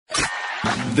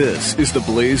This is the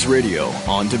Blaze Radio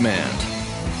on demand.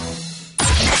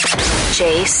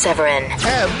 Jay Severin.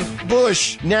 Jeb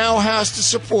Bush now has to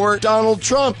support Donald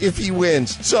Trump if he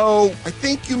wins. So I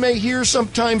think you may hear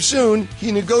sometime soon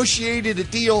he negotiated a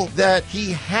deal that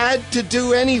he had to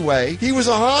do anyway. He was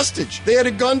a hostage. They had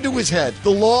a gun to his head.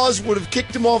 The laws would have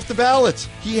kicked him off the ballots.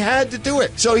 He had to do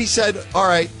it. So he said, all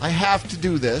right, I have to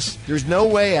do this. There's no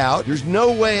way out. There's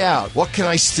no way out. What can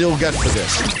I still get for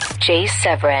this? Jay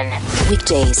Severin.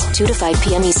 Weekdays, 2 to 5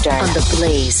 p.m. Eastern on the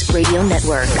Blaze Radio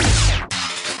Network.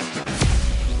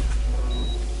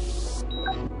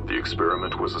 The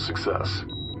experiment was a success.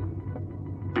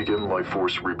 Begin Life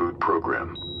Force Reboot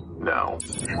Program now.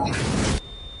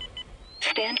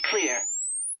 Stand clear.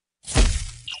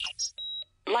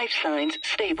 Life signs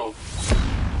stable.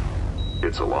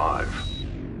 It's alive.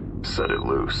 Set it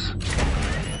loose.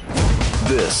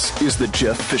 This is the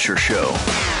Jeff Fisher Show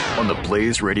on the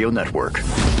Blaze Radio Network.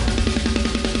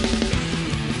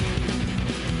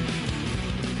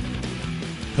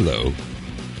 Hello.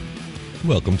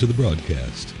 Welcome to the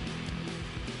broadcast.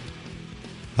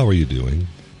 How are you doing?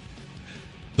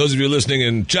 Those of you listening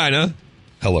in China,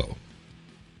 hello.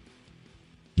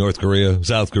 North Korea,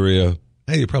 South Korea.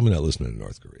 Hey, you're probably not listening to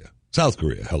North Korea. South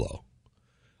Korea, hello.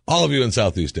 All of you in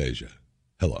Southeast Asia,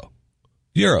 hello.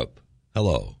 Europe,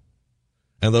 hello.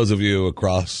 And those of you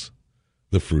across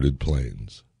the fruited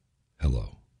plains,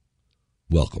 hello.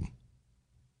 Welcome.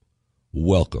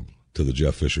 Welcome to the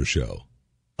Jeff Fisher Show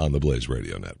on the Blaze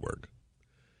Radio Network.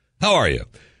 How are you?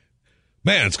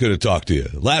 Man, it's good to talk to you.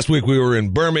 Last week we were in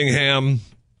Birmingham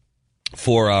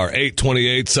for our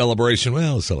 828 celebration.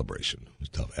 Well, celebration. It was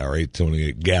tough. Our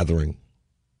 828 gathering.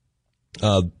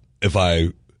 If I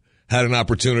had an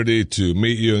opportunity to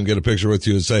meet you and get a picture with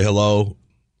you and say hello,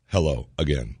 hello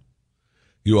again.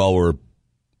 You all were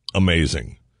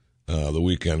amazing. The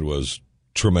weekend was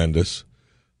tremendous.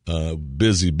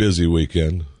 Busy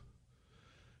weekend.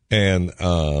 And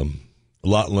a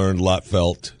lot learned, a lot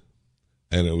felt.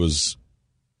 And it was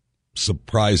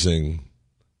surprising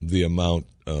the amount,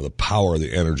 the power,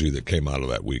 the energy that came out of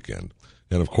that weekend.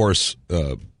 And, of course,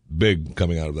 big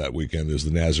coming out of that weekend is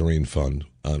the Nazarene Fund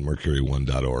on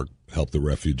mercury1.org. Help the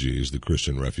refugees, the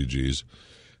Christian refugees.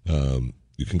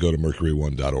 You can go to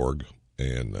mercury1.org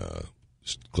and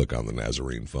just click on the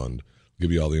Nazarene Fund.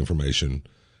 Give you all the information,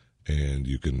 and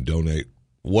you can donate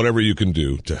whatever you can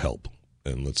do to help.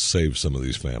 And let's save some of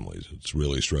these families. It's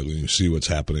really struggling. You see what's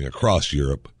happening across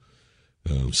Europe.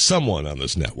 Someone on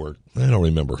this network, I don't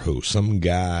remember who, some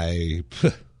guy,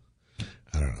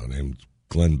 I don't know, named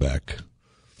Glenn Beck,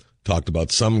 talked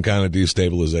about some kind of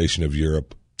destabilization of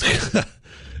Europe.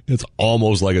 It's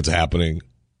almost like it's happening.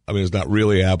 I mean, it's not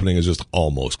really happening. It's just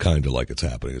almost kind of like it's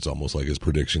happening. It's almost like his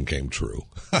prediction came true.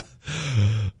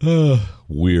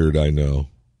 Weird, I know.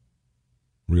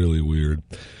 Really weird.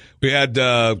 We had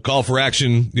call for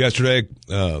action yesterday,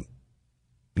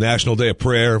 National Day of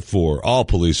Prayer for all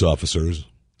police officers,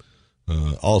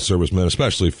 all servicemen,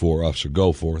 especially for Officer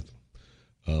Goforth.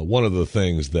 One of the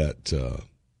things that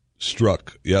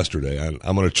struck yesterday,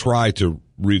 I'm going to try to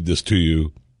read this to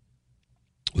you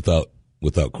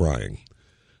without crying.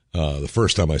 The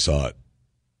first time I saw it,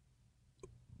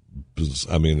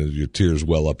 I mean, your tears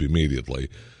well up immediately.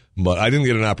 But I didn't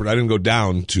get an opportunity. I didn't go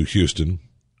down to Houston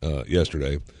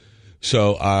yesterday.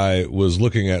 So I was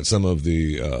looking at some of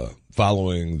the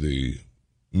following the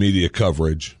media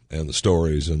coverage and the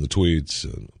stories and the tweets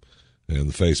and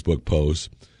the Facebook posts,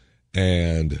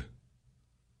 and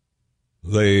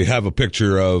they have a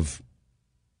picture of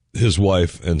his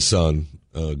wife and son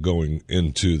going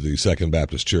into the Second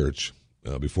Baptist Church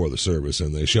before the service,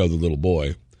 and they show the little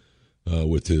boy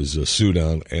with his suit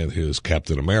on and his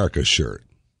Captain America shirt.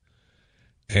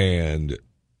 And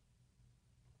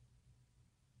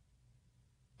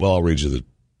well, I'll read you the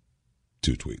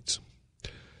two tweets.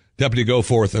 Deputy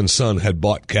Goforth and son had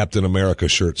bought Captain America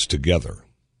shirts together.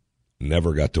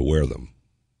 Never got to wear them.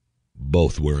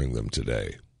 Both wearing them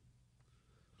today.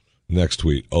 Next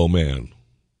tweet. Oh, man.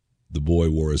 The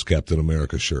boy wore his Captain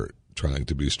America shirt, trying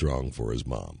to be strong for his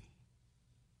mom.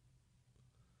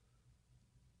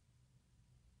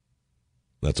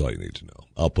 That's all you need to know.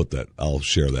 I'll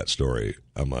share that story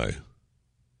on my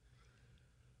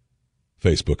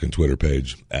Facebook and Twitter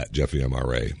page at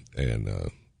JeffyMRA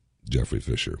and Jeffrey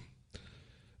Fisher.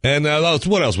 And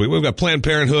what else? We've got Planned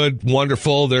Parenthood.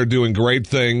 Wonderful. They're doing great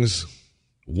things.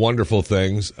 Wonderful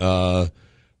things.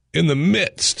 In the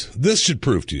midst, this should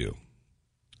prove to you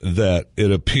that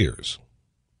it appears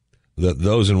that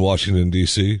those in Washington,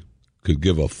 D.C. could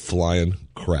give a flying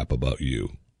crap about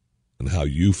you and how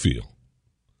you feel.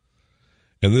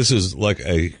 And this is like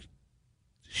a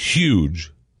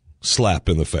huge slap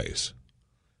in the face.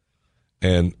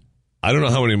 And I don't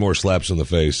know how many more slaps in the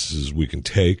faces we can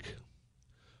take,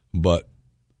 but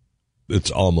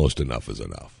it's almost enough is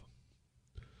enough.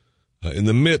 In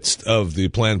the midst of the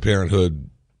Planned Parenthood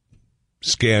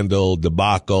scandal,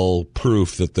 debacle,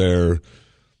 proof that they're,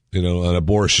 an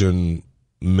abortion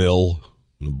mill,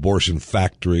 an abortion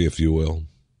factory, if you will,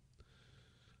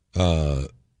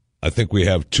 I think we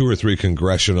have 2 or 3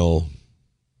 congressional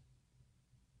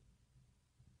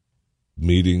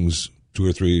meetings, 2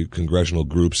 or 3 congressional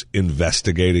groups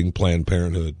investigating Planned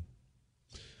Parenthood.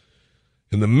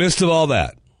 In the midst of all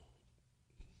that,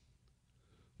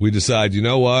 we decide, you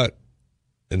know what?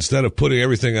 Instead of putting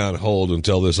everything on hold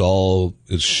until this all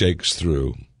shakes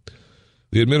through,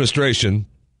 the administration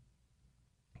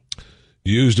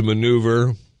used a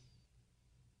maneuver.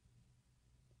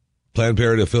 Planned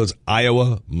Parenthood affiliates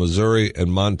Iowa, Missouri,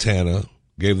 and Montana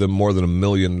gave them more than $1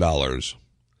 million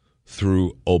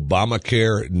through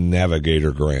Obamacare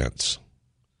Navigator grants.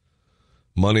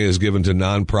 Money is given to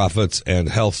nonprofits and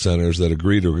health centers that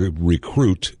agree to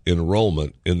recruit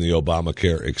enrollment in the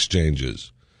Obamacare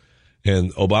exchanges.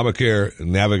 And Obamacare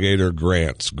Navigator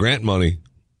grants, grant money,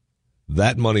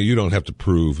 that money you don't have to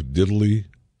prove diddly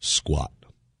squat.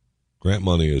 Grant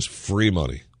money is free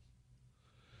money.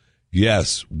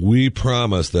 Yes, we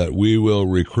promise that we will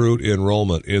recruit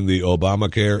enrollment in the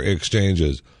Obamacare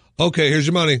exchanges. Okay, here's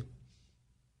your money.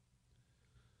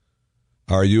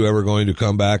 Are you ever going to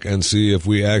come back and see if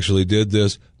we actually did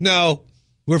this? No,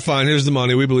 we're fine. Here's the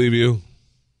money. We believe you.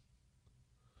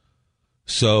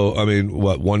 So,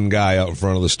 one guy out in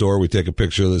front of the store, we take a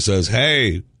picture that says,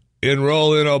 hey,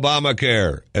 enroll in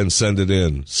Obamacare, and send it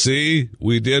in. See,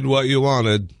 we did what you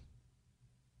wanted.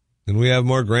 Can we have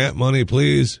more grant money,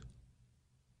 please?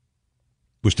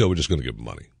 We're just going to give them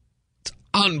money. It's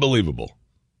unbelievable.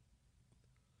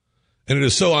 And it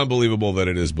is so unbelievable that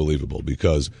it is believable,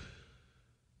 because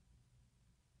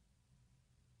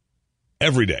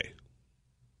every day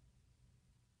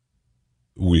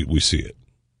we see it,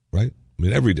 right?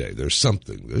 Every day there's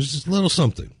something. There's just a little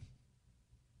something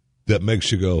that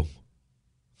makes you go,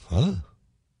 huh?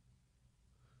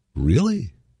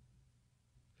 Really?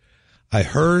 I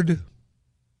heard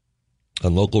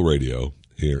on local radio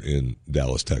here in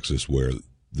Dallas, Texas, where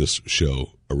this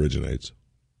show originates.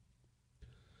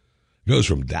 It goes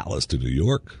from Dallas to New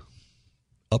York,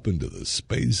 up into the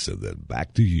space, and then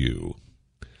back to you.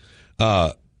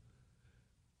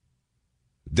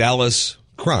 Dallas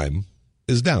crime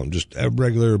is down. Just a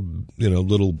regular,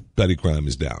 little petty crime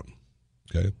is down.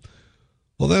 Okay.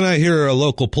 Well, then I hear a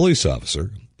local police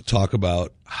officer talk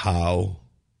about how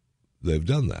they've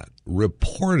done that.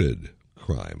 Reported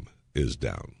crime is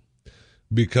down.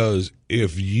 Because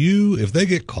if they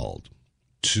get called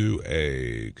to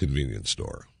a convenience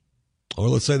store, or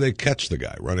let's say they catch the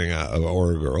guy running out,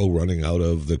 or a girl running out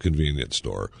of the convenience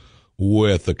store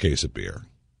with a case of beer,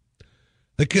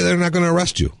 they're not going to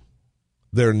arrest you.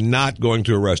 They're not going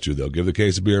to arrest you. They'll give the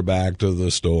case of beer back to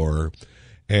the store,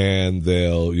 and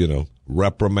they'll,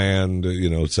 reprimand,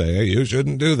 say, hey, you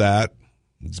shouldn't do that.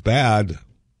 It's bad.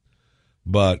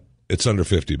 But it's under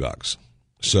 $50.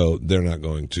 So they're not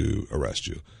going to arrest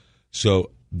you.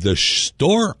 So the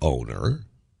store owner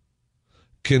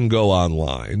can go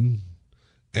online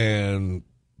and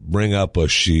bring up a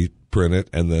sheet, print it,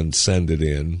 and then send it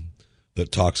in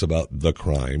that talks about the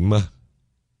crime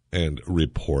and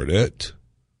report it.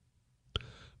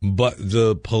 But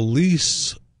the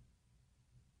police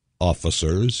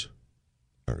officers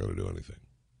aren't going to do anything.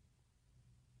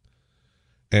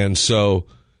 And so,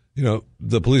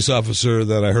 the police officer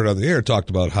that I heard on the air talked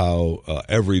about how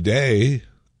every day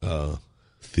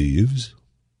thieves,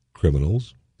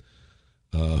 criminals,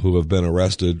 who have been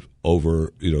arrested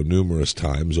over, numerous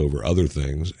times over other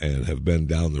things and have been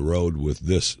down the road with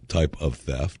this type of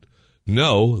theft,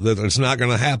 know that it's not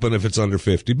going to happen if it's under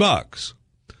 $50.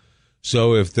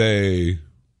 So if they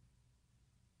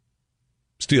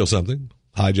steal something,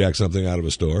 hijack something out of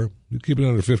a store, you keep it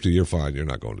under 50, you're fine. You're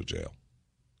not going to jail.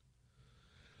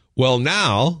 Well,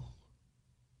 now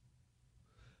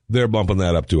they're bumping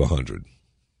that up to 100.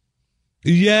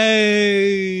 Yay!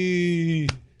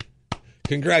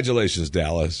 Congratulations,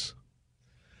 Dallas.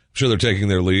 I'm sure they're taking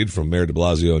their lead from Mayor de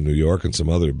Blasio in New York and some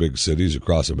other big cities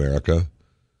across America.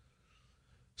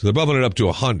 So they're bumping it up to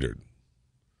 100.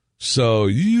 So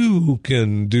you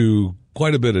can do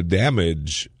quite a bit of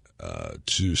damage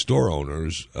to store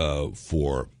owners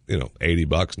for, $80,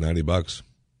 $90.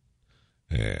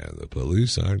 And the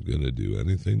police aren't going to do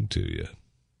anything to you.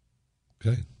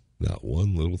 Okay? Not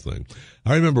one little thing.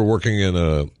 I remember working in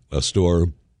a store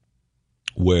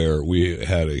where we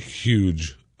had a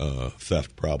huge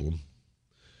theft problem.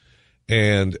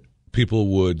 And people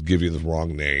would give you the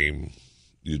wrong name.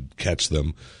 You'd catch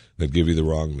them. They'd give you the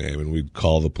wrong name, and we'd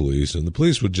call the police, and the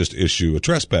police would just issue a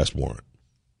trespass warrant.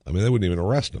 I mean, they wouldn't even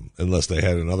arrest them unless they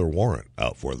had another warrant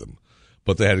out for them.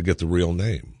 But they had to get the real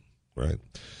name, right?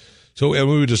 So, and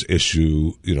we would just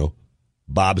issue,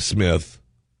 Bob Smith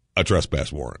a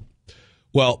trespass warrant.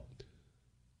 Well,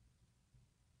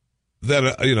 then,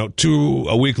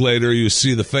 a week later, you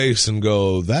see the face and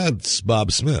go, that's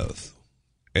Bob Smith.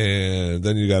 And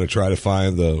then you got to try to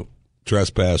find the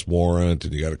trespass warrant,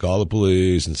 and you got to call the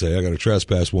police and say, I got a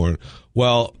trespass warrant.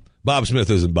 Well, Bob Smith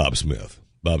isn't Bob Smith.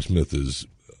 Bob Smith is,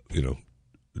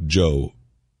 Joe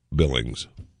Billings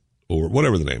or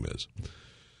whatever the name is.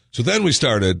 So then we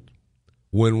started,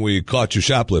 when we caught you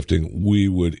shoplifting, we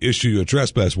would issue you a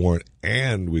trespass warrant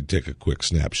and we'd take a quick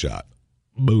snapshot.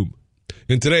 Boom.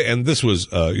 And today, and this was,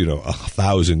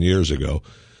 1,000 years ago,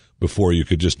 before you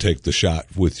could just take the shot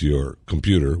with your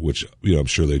computer, which, I'm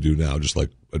sure they do now, just like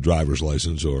a driver's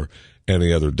license or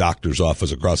any other doctor's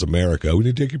office across America. When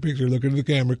you take your picture, look into the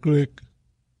camera, click.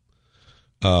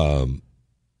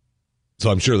 So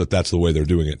I'm sure that that's the way they're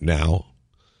doing it now.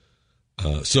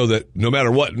 So that no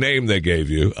matter what name they gave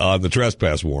you on the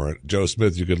trespass warrant, Joe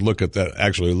Smith, you could look at that,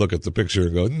 actually look at the picture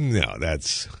and go, no,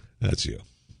 that's you.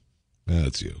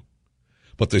 That's you.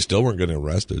 But they still weren't getting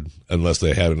arrested unless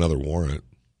they had another warrant.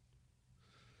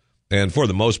 And for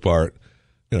the most part,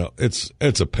 it's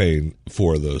a pain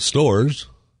for the stores.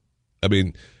 I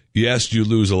mean, yes, you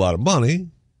lose a lot of money,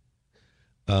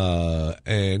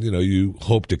 and you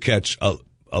hope to catch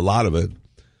a lot of it,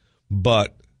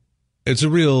 but it's a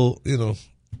real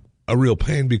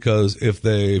pain, because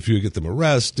if you get them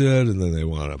arrested and then they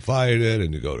want to fight it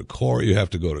and you go to court, you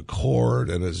have to go to court,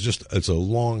 and it's a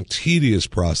long, tedious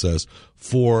process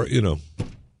for $20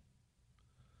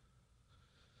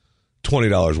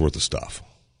 worth of stuff.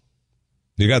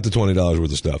 You got the $20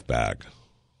 worth of stuff back,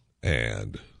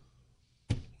 and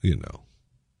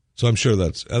so I'm sure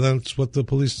that's what the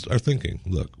police are thinking.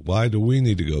 Look, why do we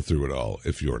need to go through it all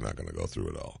if you're not going to go through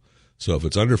it all? So if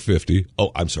it's under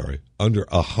under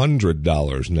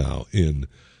 $100 now in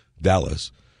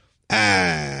Dallas,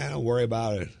 don't worry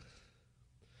about it.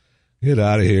 Get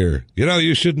out of here.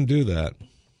 You shouldn't do that.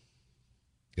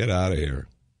 Get out of here.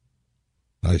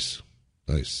 Nice.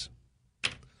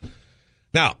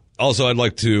 Now, also, I'd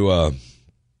like to,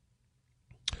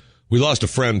 we lost a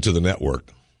friend to the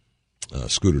network,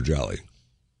 Scooter Jolly,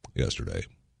 yesterday.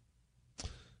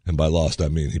 And by lost, I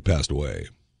mean he passed away.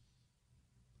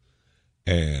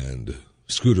 And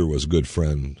Scooter was a good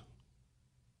friend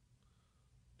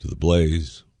to the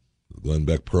Blaze, the Glenn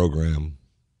Beck program,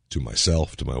 to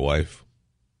myself, to my wife.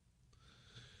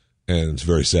 And it's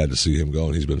very sad to see him go,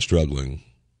 and he's been struggling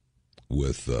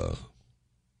with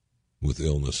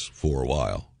illness for a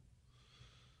while.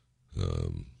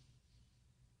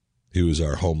 He was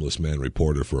our homeless man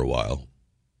reporter for a while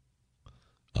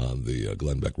on the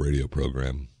Glenn Beck radio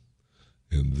program,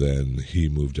 and then he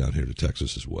moved down here to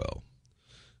Texas as well,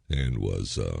 and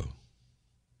was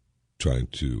trying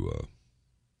to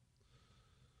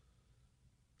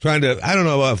I don't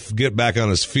know if get back on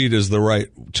his feet is the right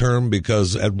term,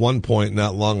 because at one point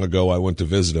not long ago I went to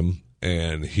visit him,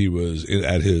 and he was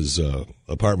at his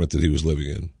apartment that he was living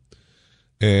in.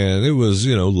 And it was,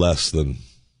 less than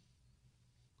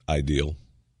ideal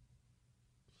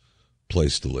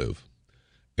place to live.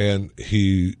 And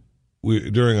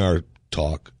during our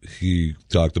talk, he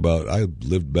talked about, I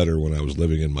lived better when I was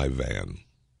living in my van.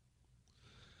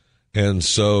 And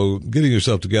so getting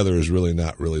yourself together is really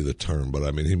not really the term. But, I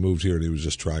mean, he moved here and he was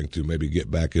just trying to maybe get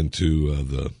back into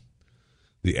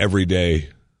the everyday,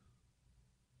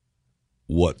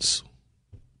 what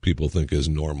people think is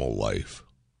normal life.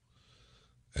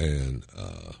 And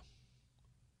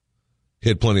he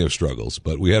had plenty of struggles,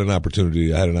 but I had an opportunity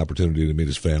to meet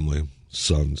his family,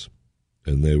 sons,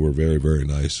 and they were very, very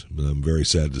nice. And I'm very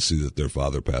sad to see that their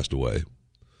father passed away.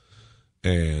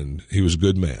 And he was a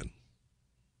good man,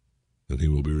 and he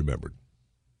will be remembered.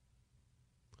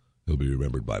 He'll be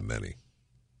remembered by many.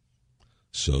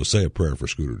 So say a prayer for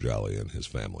Scooter Jolly and his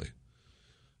family.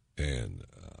 And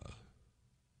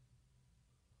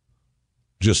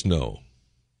just know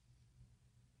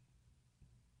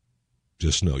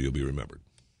you'll be remembered.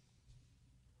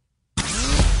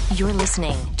 You're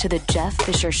listening to The Jeff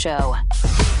Fisher Show,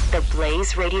 the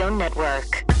Blaze Radio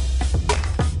Network.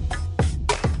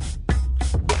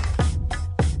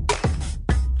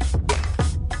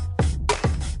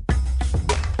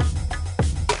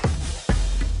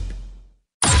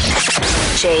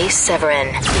 Jay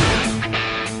Severin.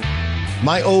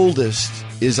 My oldest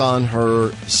is on her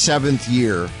 7th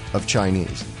year of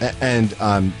Chinese and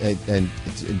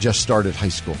just started high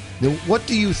school. Now, what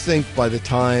do you think by the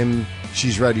time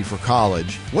she's ready for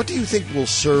college, what do you think will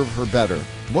serve her better?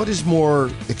 What is more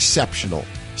exceptional,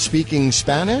 speaking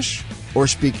Spanish or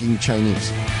speaking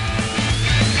Chinese?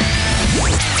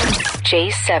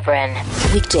 Jay Severin,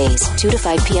 weekdays 2 to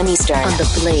 5 p.m. Eastern on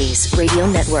the Blaze Radio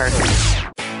Network.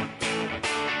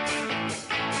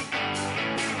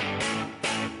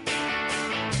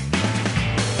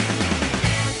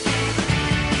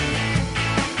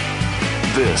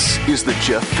 This is the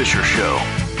Jeff Fisher Show.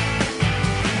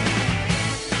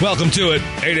 Welcome to it.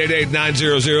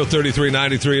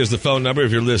 888-900-3393 is the phone number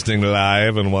if you're listening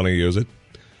live and want to use it.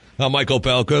 I'm Mike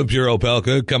Opelka, Pure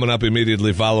Opelka, coming up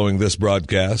immediately following this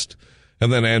broadcast.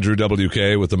 And then Andrew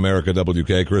WK with America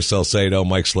WK, Chris Salcedo,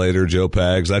 Mike Slater, Joe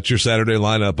Pags. That's your Saturday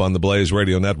lineup on the Blaze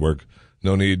Radio Network.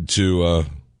 No need. Don't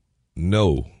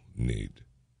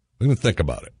even think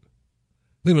about it.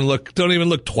 Don't even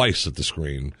look twice at the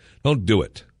screen. Don't do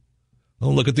it.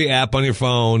 Don't look at the app on your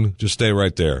phone. Just stay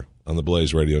right there on the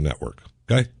Blaze Radio Network.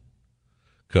 Okay?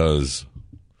 Because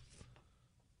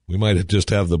we might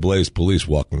just have the Blaze police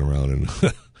walking around, and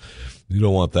you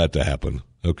don't want that to happen.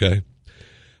 Okay?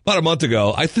 About a month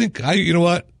ago,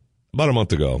 About a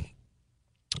month ago,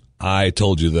 I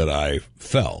told you that I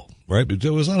fell, right?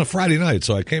 It was on a Friday night,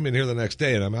 so I came in here the next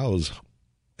day, and I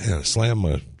slammed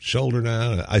my shoulder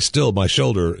down. My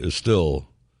shoulder is still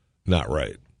not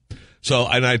right. So,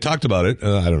 and I talked about it,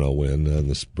 I don't know when on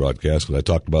this broadcast, but I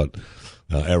talked about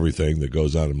everything that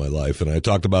goes on in my life. And I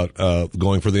talked about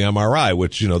going for the MRI,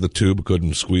 which, the tube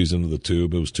couldn't squeeze into the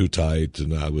tube. It was too tight.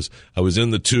 And I was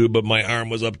in the tube, but my arm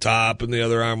was up top and the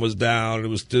other arm was down. It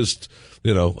was just,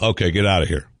 okay, get out of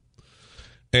here.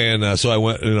 And so I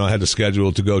went, I had to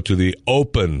schedule to go to the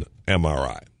open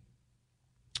MRI.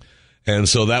 And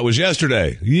so that was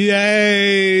yesterday.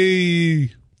 Yay!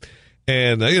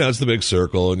 And, it's the big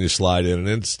circle, and you slide in, and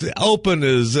it's open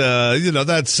is,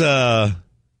 that's, okay,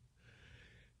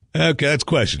 that's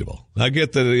questionable. I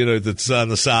get that, it's on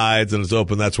the sides and it's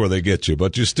open, that's where they get you.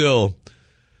 But you still,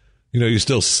 you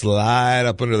still slide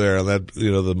up under there, and that,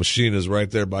 the machine is right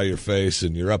there by your face,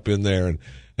 and you're up in there.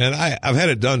 And I've had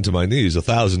it done to my knees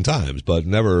 1,000 times, but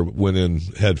never went in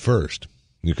head first.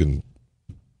 You can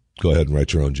go ahead and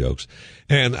write your own jokes.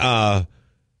 And,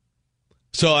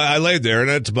 so I laid there, and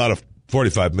it's about a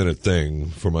 45-minute thing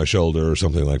for my shoulder or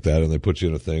something like that, and they put you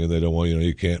in a thing, and they don't want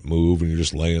you can't move, and you're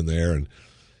just laying there, and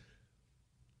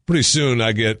pretty soon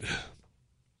I get,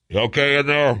 you okay in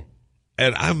there?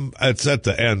 And it's at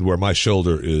the end where my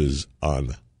shoulder is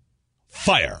on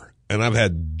fire, and I've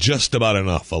had just about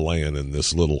enough of laying in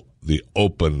the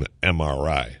open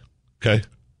MRI, okay?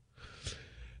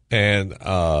 And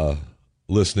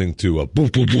listening to a boop,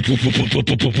 boop, boop, boop, boop, boop,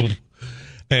 boop, boop,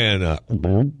 and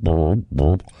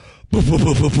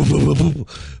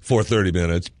for 30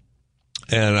 minutes.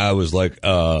 And I was like,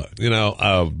 I've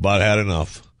about had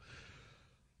enough.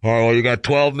 All right, well, you got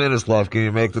 12 minutes left. Can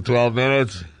you make the 12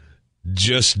 minutes?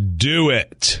 Just do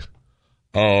it.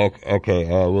 Oh, okay.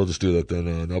 We'll just do that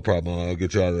then. No problem. I'll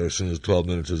get you out of there as soon as 12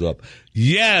 minutes is up.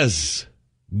 Yes.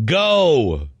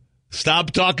 Go.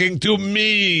 Stop talking to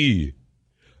me.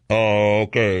 Oh,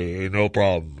 okay. No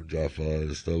problem, Jeff.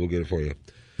 We'll get it for you.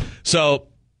 So,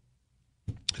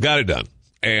 got it done.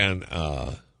 And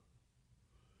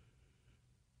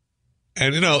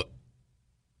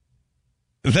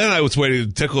then I was waiting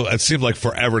to tickle. It seemed like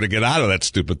forever to get out of that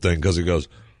stupid thing because he goes,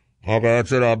 okay,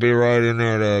 that's it. I'll be right in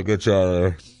there to get you out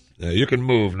of there. You can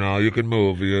move now. You can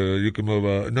move. You can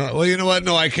move. No, well, you know what?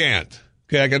 No, I can't.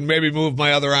 Okay, I can maybe move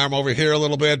my other arm over here a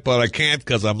little bit, but I can't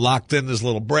because I'm locked in this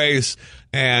little brace.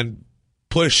 And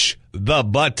push the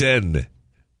button.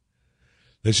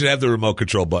 They should have the remote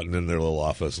control button in their little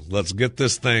office. Let's get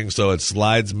this thing so it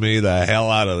slides me the hell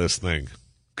out of this thing.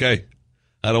 Okay?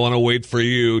 I don't want to wait for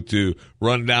you to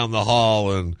run down the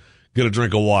hall and get a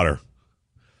drink of water.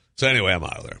 So anyway, I'm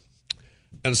out of there.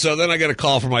 And so then I got a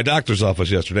call from my doctor's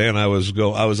office yesterday, and I was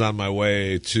on my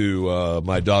way to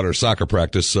my daughter's soccer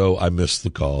practice, so I missed the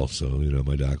call. So,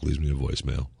 my doc leaves me a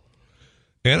voicemail.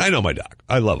 And I know my doc.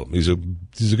 I love him. He's a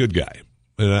good guy.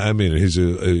 And I mean,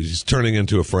 he's turning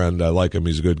into a friend. I like him.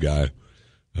 He's a good guy.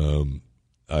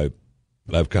 I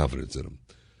have confidence in him.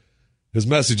 His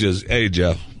message is, hey,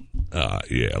 Jeff,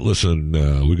 listen,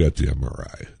 we got the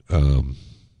MRI.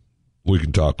 We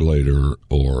can talk later,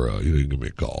 or you can give me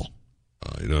a call.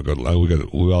 We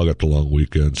all got the long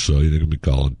weekend, so you can give me a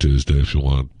call on Tuesday if you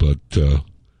want. But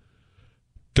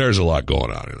there's a lot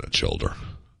going on in that shoulder,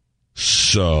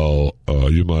 so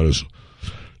you might as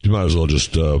well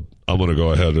just. I'm going to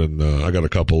go ahead and I got a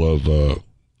couple of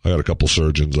I got a couple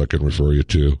surgeons I can refer you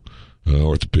to,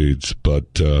 orthopeds.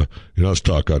 But, let's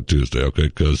talk on Tuesday, okay?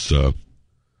 Because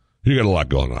you got a lot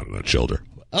going on in that shoulder.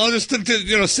 Oh, just,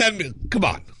 send me. Come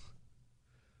on.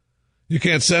 You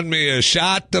can't send me a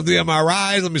shot of the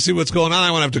MRI. Let me see what's going on.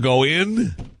 I want to have to go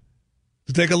in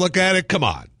to take a look at it. Come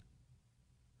on.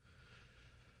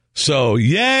 So,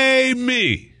 yay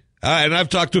me. And I've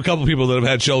talked to a couple people that have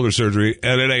had shoulder surgery,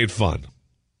 and it ain't fun.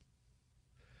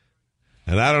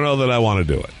 And I don't know that I want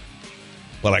to do it.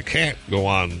 But I can't go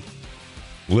on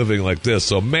living like this.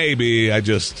 So maybe I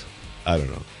don't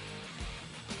know.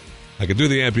 I could do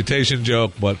the amputation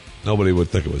joke, but nobody would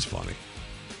think it was funny.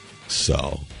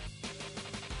 So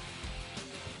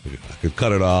I could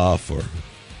cut it off, or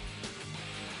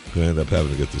I could end up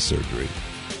having to get the surgery.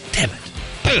 Damn it.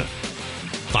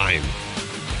 Fine.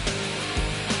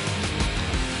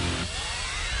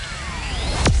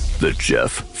 The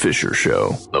Jeff Fisher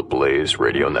Show, the Blaze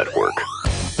Radio Network.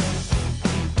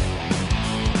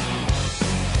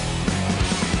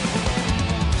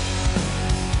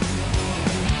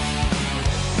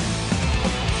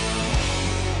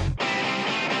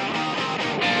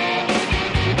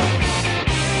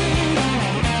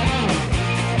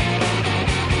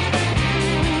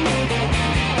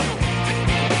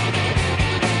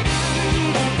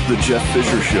 The Jeff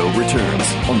Fisher Show returns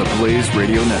on the Blaze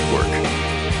Radio Network.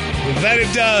 That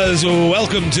it does.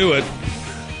 Welcome to it.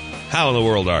 How in the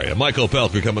world are you? Michael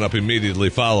Pelker coming up immediately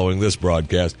following this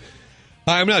broadcast.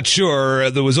 I'm not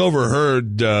sure. There was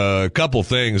overheard a couple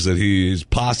things that he's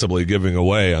possibly giving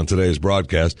away on today's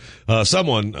broadcast.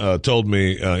 Someone told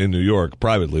me in New York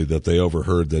privately that they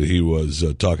overheard that he was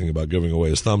talking about giving away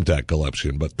his thumbtack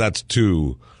collection, but that's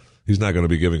he's not going to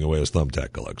be giving away his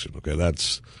thumbtack collection. Okay,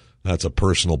 that's a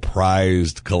personal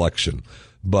prized collection.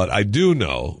 But I do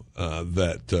know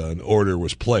that an order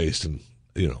was placed, and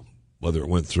whether it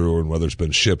went through and whether it's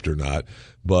been shipped or not.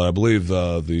 But I believe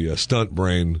the Stunt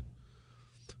Brain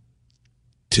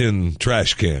tin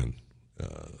trash can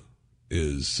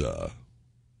is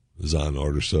on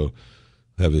order. So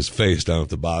have his face down at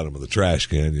the bottom of the trash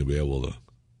can. You'll be able to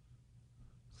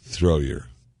throw your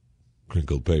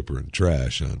crinkled paper and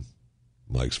trash on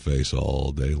Mike's face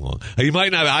all day long. You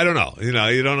might not. I don't know.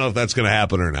 You don't know if that's going to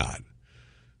happen or not.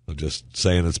 I'm just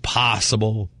saying it's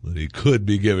possible that he could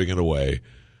be giving it away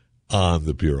on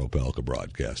the Pure Opelka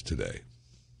broadcast today.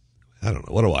 I don't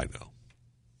know. What do I know?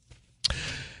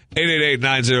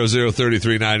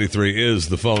 888-900-3393 is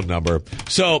the phone number.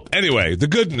 So, anyway, the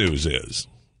good news is,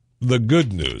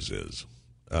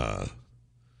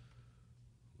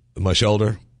 my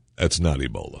shoulder, that's not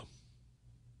Ebola.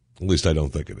 At least I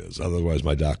don't think it is. Otherwise,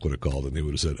 my doc would have called and he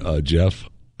would have said, Jeff,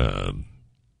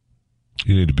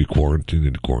 you need to be quarantined.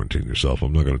 You need to quarantine yourself.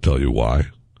 I'm not going to tell you why.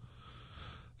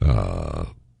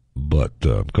 But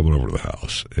I'm coming over to the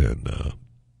house, and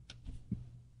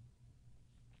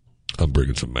I'm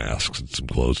bringing some masks and some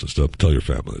clothes and stuff. Tell your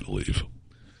family to leave.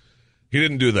 He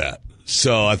didn't do that,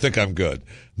 so I think I'm good.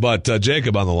 But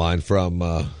Jacob on the line from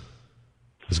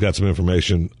has got some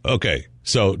information. Okay,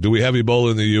 so do we have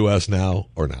Ebola in the U.S. now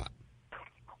or not?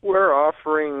 We're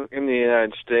offering, in the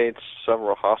United States,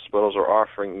 several hospitals are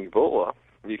offering Ebola.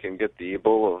 You can get the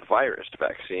Ebola virus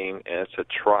vaccine, and it's a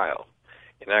trial.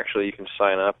 And actually, you can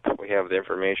sign up. We have the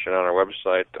information on our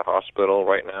website. The hospital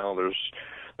right now, the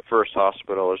first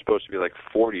hospital, there's supposed to be like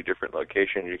 40 different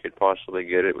locations you could possibly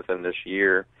get it within this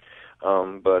year.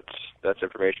 But that's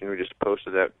information we just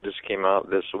posted that just came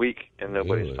out this week, and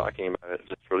nobody's talking about it.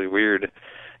 It's really weird.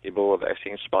 Ebola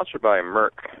vaccine sponsored by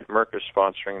Merck. Merck is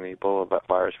sponsoring the Ebola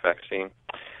virus vaccine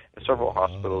in several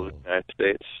hospitals in the United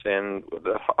States. And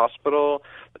the hospital,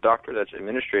 the doctor that's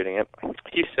administrating it,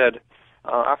 he said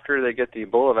after they get the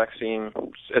Ebola vaccine,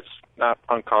 it's not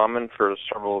uncommon for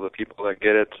several of the people that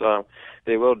get it,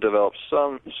 they will develop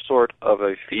some sort of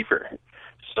a fever.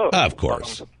 So, of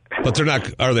course. But they're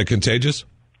not. Are they contagious?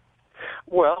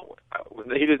 Well,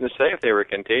 he didn't say if they were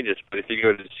contagious, but if you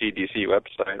go to the CDC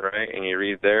website, right, and you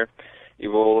read there,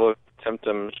 Ebola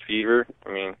symptoms, fever.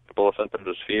 Ebola symptoms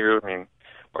is fever. We're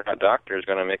not doctors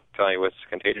going to tell you what's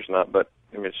contagious or not, but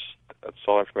that's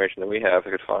all information that we have.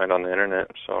 We could find on the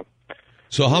internet.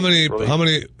 So how many?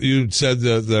 You said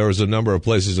that there was a number of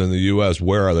places in the U.S.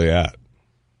 Where are they at?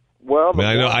 Well,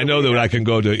 I know that I can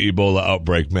go to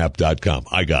EbolaOutbreakMap.com.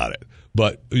 I got it,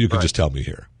 but you can just tell me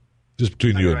here, just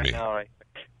between you and me. Now, right.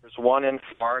 There's one in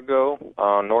Fargo,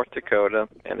 North Dakota,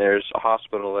 and there's a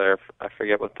hospital there. I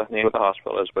forget what the name of the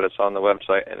hospital is, but it's on the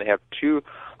website. And they have 2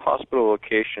 hospital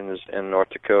locations in North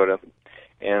Dakota.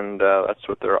 and that's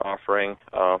what they're offering,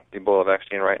 the Ebola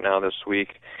vaccine right now this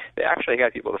week. They actually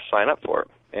got people to sign up for it,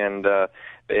 and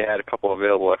they had a couple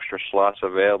available extra slots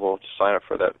available to sign up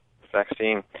for that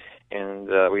vaccine, and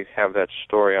we have that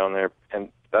story on there, and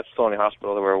that's the only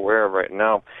hospital that we're aware of right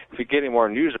now. If we get any more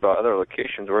news about other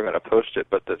locations, we're going to post it,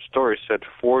 but the story said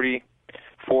 40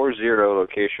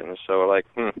 locations, so like,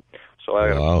 So I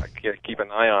gotta keep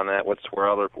an eye on that, where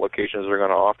other locations are going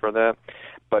to offer that.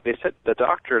 But they said the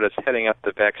doctor that's heading up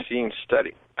the vaccine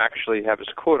study actually have his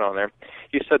quote on there.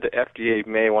 He said the FDA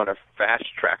may want to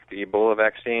fast track the Ebola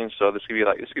vaccine. So this could be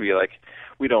like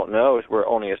we don't know. We're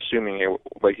only assuming it.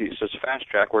 But he says fast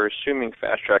track. We're assuming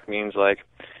fast track means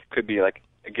could be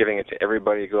giving it to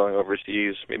everybody going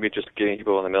overseas. Maybe just getting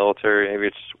people in the military. Maybe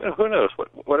it's who knows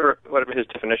whatever his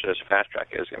definition of fast track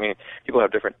is. I mean, people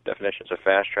have different definitions of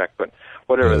fast track, but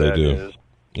whatever that is.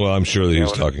 Well, I'm sure that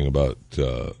he's talking about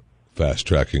fast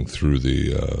tracking through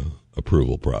the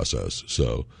approval process.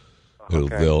 So I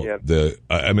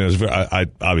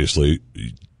obviously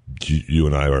you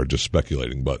and I are just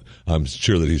speculating, but I'm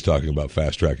sure that he's talking about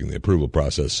fast tracking the approval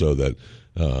process so that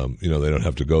they don't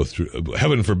have to go through.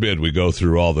 Heaven forbid we go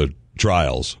through all the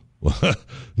trials.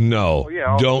 No,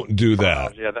 don't do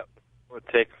that. Yeah, that would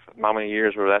take. How many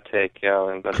years would that take?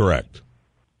 Yeah, correct.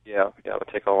 Yeah, it would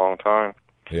take a long time.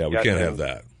 Yeah, we can't have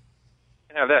that.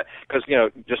 Have that because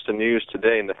just the news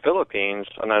today in the Philippines.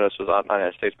 I know this was not the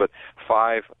United States, but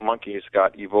 5 monkeys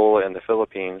got Ebola in the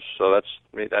Philippines. So that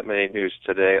made news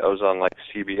today. It was on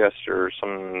CBS or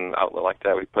some outlet like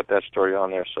that. We put that story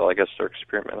on there. So I guess they're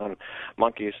experimenting on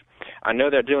monkeys. I know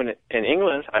they're doing it in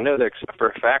England. I know for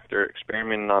a fact they're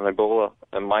experimenting on Ebola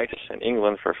and mice in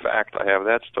England for a fact. I have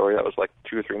that story. That was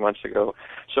 2 or 3 months ago.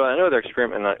 So I know they're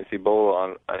experimenting with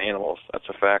Ebola on animals. That's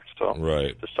a fact. So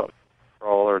right. Just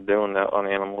all are doing that on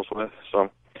animals with. So,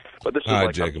 but this is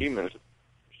a human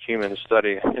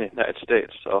study in the United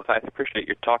States. So I appreciate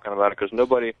you talking about it because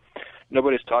nobody's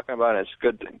talking about it. It's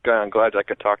good. I'm glad I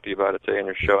could talk to you about it today on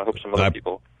your show. I hope some other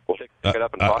people will pick it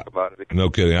up and talk about it.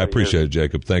 No kidding. I appreciate it,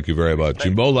 Jacob. Thank you very much.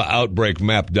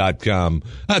 EbolaOutbreakMap.com.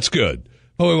 That's good.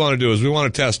 What we want to do is we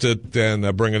want to test it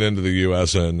and bring it into the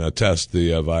U.S. and test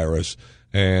the virus.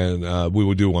 And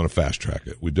we do want to fast track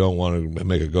it. We don't want to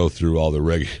make it go through all the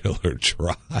regular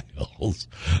trials.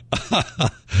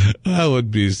 That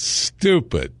would be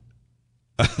stupid.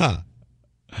 That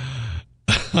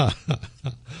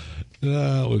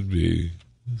would be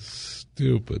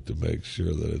stupid to make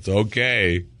sure that it's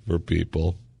okay for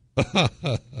people.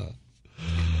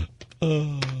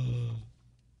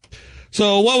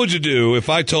 So what would you do if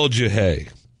I told you, hey,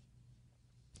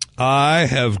 I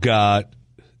have got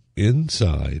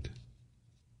inside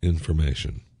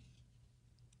information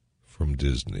from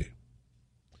Disney,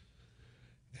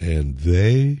 and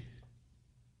they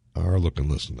are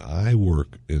listen, I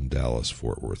work in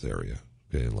Dallas-Fort Worth area,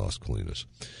 in Las Colinas,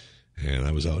 and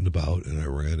I was out and about, and I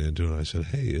ran into it, and I said,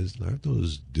 hey, aren't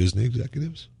those Disney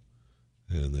executives?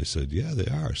 And they said, yeah, they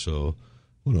are. So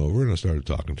I went over, and I started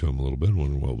talking to them a little bit,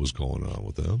 wondering what was going on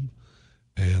with them,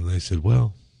 and they said,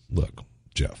 well, look,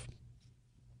 Jeff,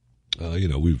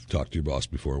 we've talked to your boss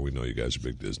before. We know you guys are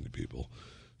big Disney people.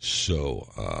 So,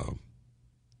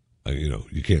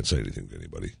 you can't say anything to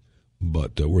anybody.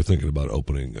 But we're thinking about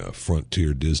opening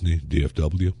Frontier Disney,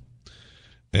 DFW.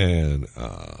 And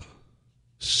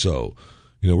so,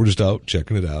 we're just out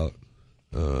checking it out.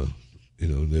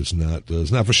 It's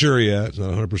not for sure yet. It's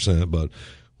not 100%, but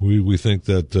we think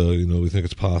that, we think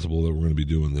it's possible that we're going to be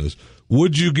doing this.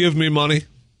 Would you give me money?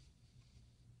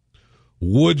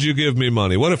 Would you give me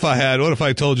money? What if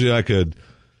I told you I could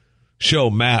show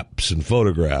maps and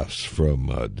photographs from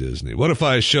Disney? What if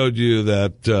I showed you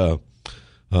that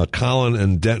Collin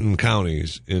and Denton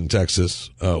counties in Texas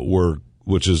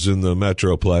which is in the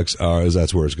Metroplex,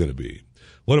 that's where it's going to be?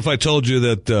 What if I told you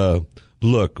that,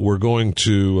 look, we're going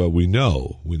to, we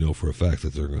know for a fact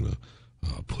that they're going to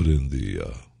put in the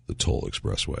toll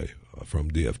expressway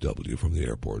from DFW, from the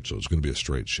airport, so it's going to be a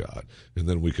straight shot, and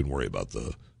then we can worry about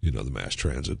the mass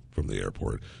transit from the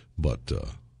airport, but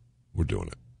we're doing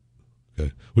it.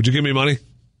 Okay, would you give me money?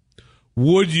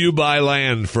 Would you buy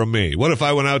land from me? What if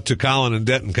I went out to Collin and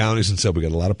Denton counties and said, we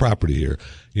got a lot of property here.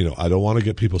 I don't want to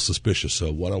get people suspicious,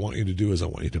 so what I want you to do is I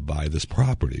want you to buy this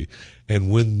property, and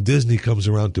when Disney comes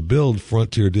around to build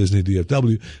Frontier Disney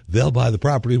DFW, they'll buy the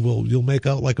property, you'll make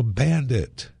out like a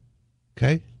bandit.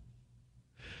 Okay?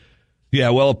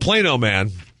 Yeah, well, a Plano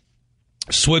man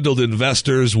swindled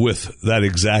investors with that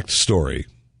exact story.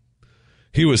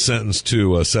 He was sentenced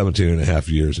to 17 and a half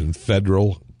years in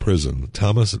federal prison.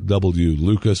 Thomas W.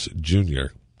 Lucas,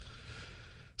 Jr.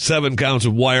 7 counts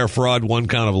of wire fraud, 1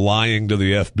 count of lying to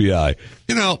the FBI.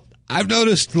 I've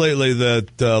noticed lately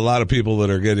that a lot of people that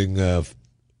are getting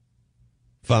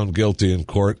found guilty in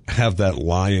court have that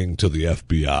lying to the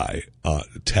FBI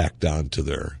tacked on to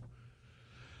their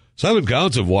 7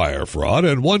 counts of wire fraud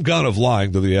and 1 count of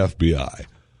lying to the FBI.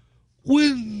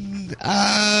 When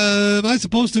am I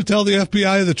supposed to tell the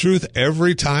FBI the truth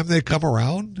every time they come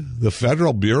around? The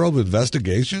Federal Bureau of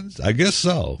Investigations? I guess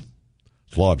so.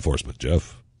 It's law enforcement,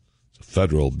 Jeff. It's the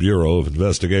Federal Bureau of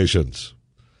Investigations.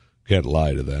 Can't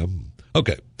lie to them.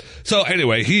 Okay. So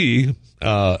anyway, he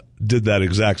did that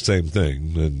exact same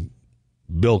thing and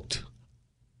bilked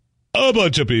a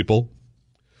bunch of people.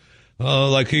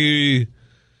 Like he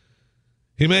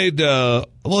made,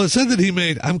 it said that he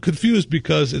made, I'm confused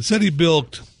because it said he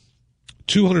bilked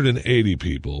 280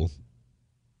 people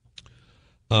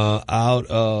out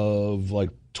of like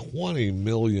 $20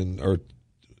 million.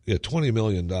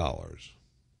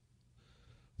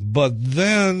 But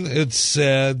then it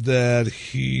said that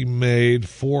he made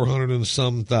 400 and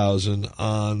some thousand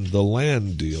on the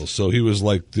land deal. So he was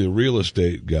like the real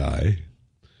estate guy.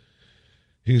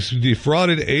 He's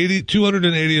defrauded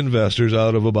 280 investors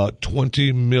out of about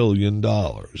 $20 million,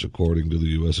 according to the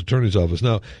U.S. Attorney's Office.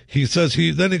 Now, he says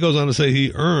then he goes on to say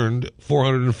he earned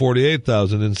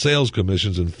 $448,000 in sales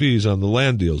commissions and fees on the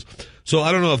land deals. So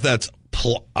I don't know if that's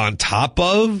on top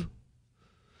of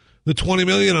the $20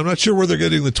 million. I'm not sure where they're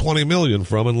getting the $20 million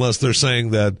from, unless they're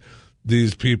saying that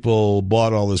these people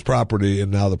bought all this property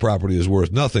and now the property is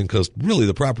worth nothing, because really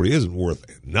the property isn't worth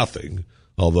nothing.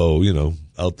 Although,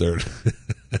 out there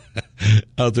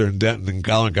in Denton and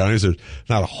Collin counties, there's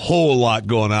not a whole lot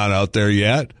going on out there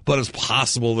yet, but it's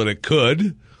possible that it could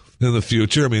in the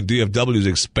future. I mean, DFW is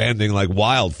expanding like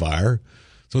wildfire,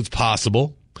 so it's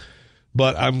possible.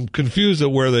 But I'm confused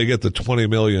at where they get the $20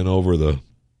 million over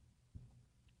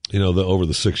over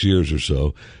the 6 years or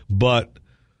so. But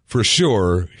for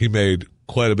sure, he made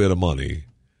quite a bit of money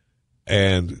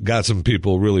and got some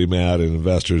people really mad, and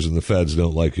investors and the feds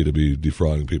don't like you to be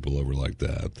defrauding people over like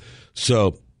that.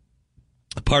 So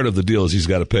part of the deal is he's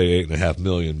got to pay $8.5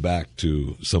 million back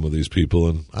to some of these people,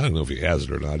 and I don't know if he has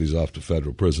it or not. He's off to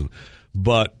federal prison.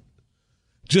 But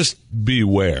just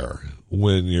beware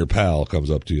when your pal comes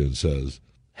up to you and says,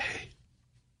 "Hey,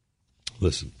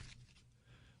 listen,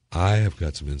 I have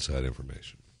got some inside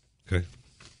information." Okay?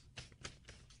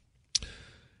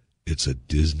 It's a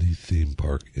Disney theme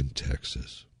park in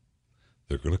Texas.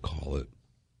 They're going to call it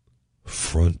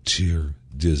Frontier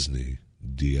Disney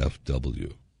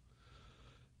DFW.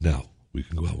 Now, we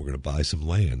can go out. We're going to buy some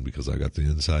land because I got the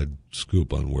inside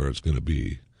scoop on where it's going to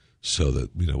be, so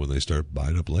that, when they start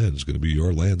buying up land, it's going to be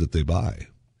your land that they buy.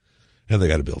 And they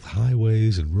got to build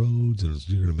highways and roads, and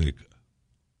you're going to make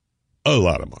a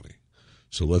lot of money.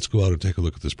 So let's go out and take a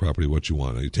look at this property, what you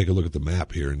want. Now, you take a look at the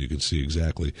map here, and you can see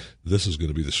exactly this is going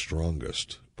to be the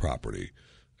strongest property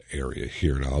area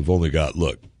here. Now, I've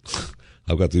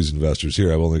got these investors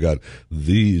here. I've only got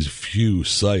these few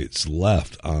sites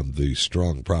left on the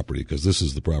strong property, because this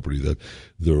is the property that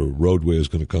the roadway is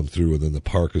going to come through, and then the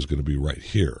park is going to be right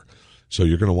here. So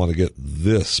you're going to want to get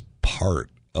this part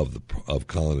of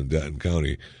Collin and Denton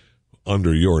County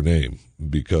under your name,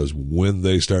 because when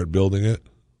they start building it,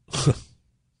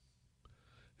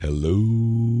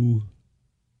 hello,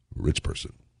 rich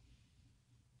person.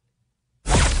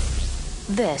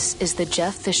 This is the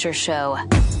Jeff Fisher Show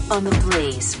on the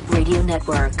Blaze Radio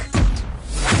Network.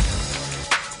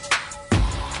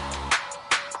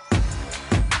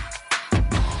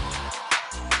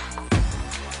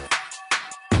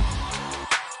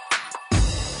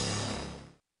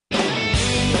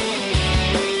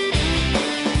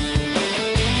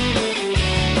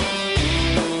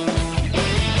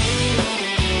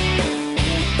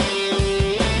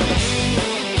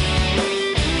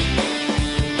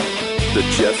 The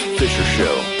Jeff Fisher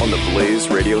Show on the Blaze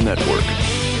Radio Network.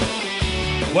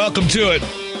 Welcome to it.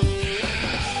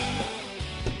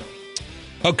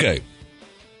 Okay.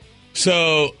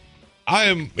 So I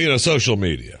am, social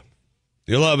media.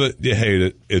 You love it, you hate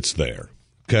it, it's there.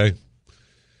 Okay.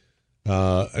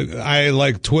 I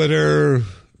like Twitter.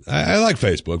 I like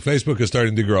Facebook. Facebook is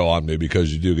starting to grow on me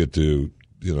because you do get to,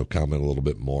 comment a little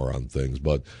bit more on things.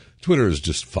 But Twitter is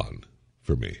just fun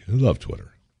for me. I love Twitter.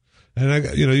 And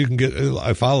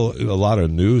I follow a lot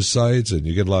of news sites, and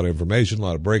you get a lot of information, a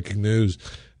lot of breaking news,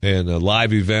 and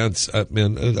live events. I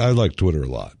like Twitter a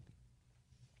lot.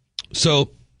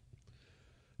 So,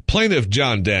 plaintiff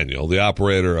John Daniel, the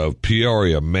operator of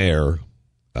Peoria Mayor,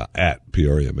 at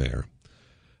Peoria Mayor,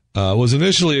 was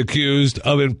initially accused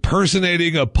of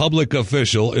impersonating a public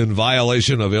official in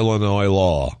violation of Illinois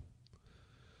law.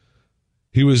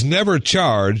 He was never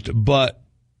charged, but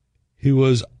he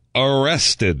was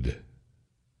arrested.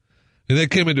 And they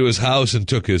came into his house and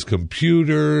took his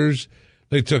computers.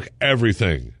 They took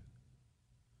everything.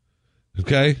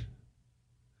 Okay?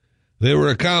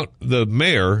 The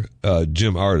mayor,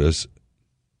 Jim Ardis,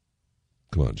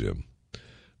 come on, Jim.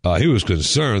 He was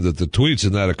concerned that the tweets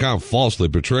in that account falsely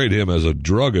portrayed him as a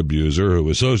drug abuser who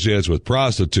associates with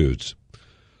prostitutes.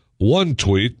 One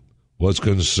tweet was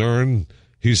concerned.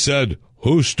 He said,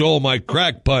 "Who stole my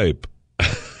crack pipe?"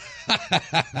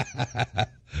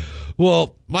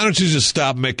 Well, why don't you just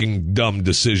stop making dumb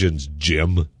decisions,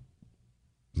 Jim?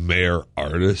 Mayor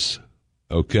Ardis,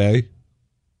 okay?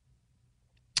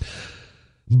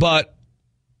 But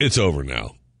it's over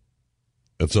now.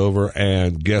 It's over,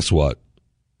 and guess what?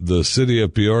 The city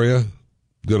of Peoria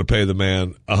going to pay the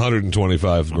man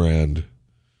 $125,000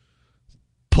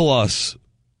 plus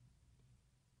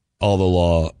all the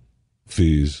law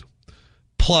fees.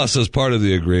 Plus, as part of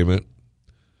the agreement,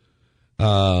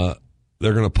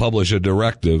 they're going to publish a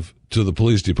directive to the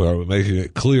police department making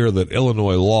it clear that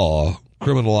Illinois law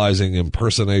criminalizing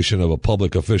impersonation of a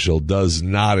public official does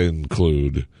not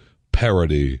include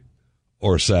parody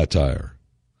or satire.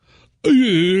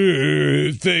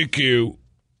 Thank you.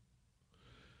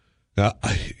 Now,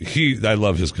 I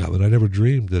love his comment. I never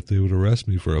dreamed that they would arrest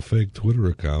me for a fake Twitter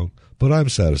account, but I'm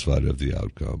satisfied with the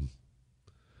outcome.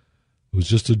 It was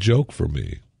just a joke for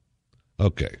me.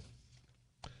 Okay.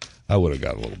 I would have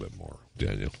got a little bit more,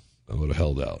 Daniel. I would have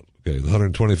held out. Okay,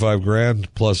 $125,000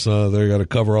 plus they got to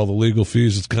cover all the legal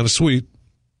fees. It's kind of sweet.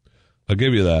 I'll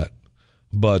give you that.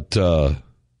 But and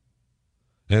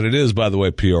it is, by the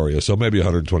way, Peoria, so maybe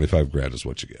 $125,000 is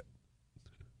what you get.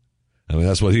 I mean,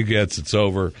 that's what he gets. It's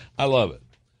over. I love it.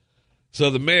 So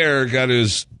the mayor got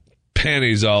his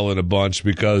panties all in a bunch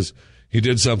because he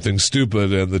did something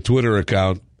stupid and the Twitter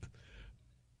account,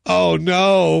 "Oh,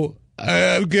 no,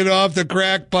 get off the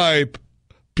crack pipe.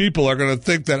 People are going to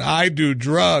think that I do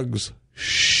drugs."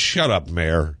 Shut up,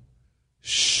 Mayor.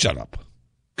 Shut up.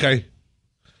 Okay?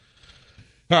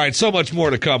 All right, so much more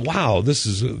to come. Wow, this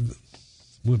is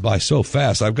went by so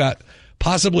fast. I've got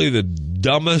possibly the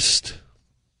dumbest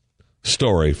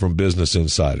story from Business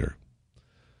Insider.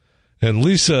 And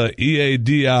Lisa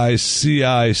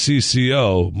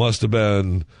EADICICCO must have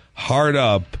been hard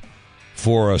up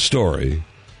for a story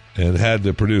and had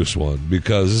to produce one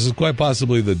because this is quite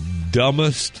possibly the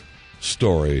dumbest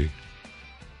story.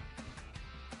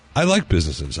 I like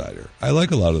Business Insider. I like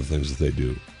a lot of the things that they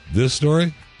do. This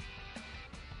story?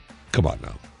 Come on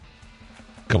now.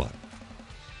 Come on.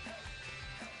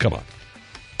 Come on.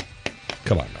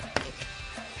 Come on now.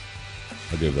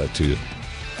 I'll give that to you.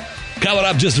 Coming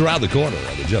up just around the corner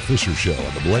on the Jeff Fisher Show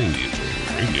on the Blaze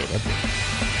Radio Network.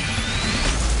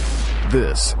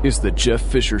 This is the Jeff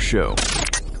Fisher Show,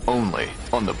 only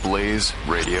on the Blaze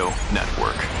Radio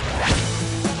Network.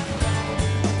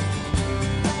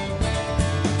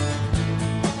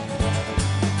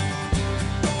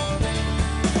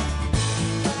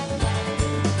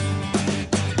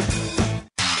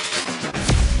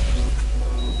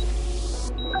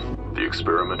 The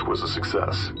experiment was a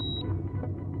success.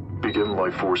 Begin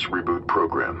Life Force Reboot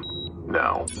Program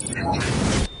now.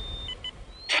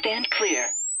 Stand clear.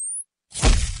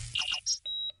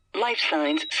 Life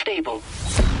signs stable.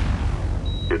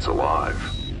 It's alive.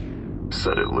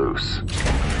 Set it loose.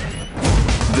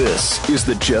 This is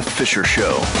the Jeff Fisher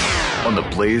Show on the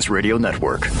Blaze Radio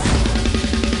Network.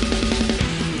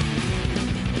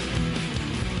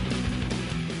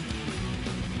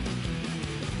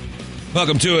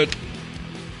 Welcome to it.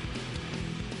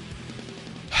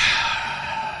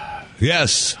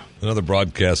 Yes, another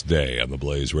broadcast day on the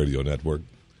Blaze Radio Network.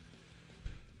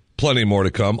 Plenty more to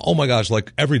come. Oh my gosh,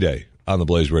 like every day on the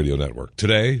Blaze Radio Network.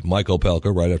 Today, Mike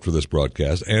Opelka, right after this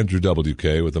broadcast, Andrew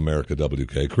WK with America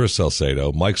WK, Chris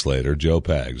Salcedo, Mike Slater, Joe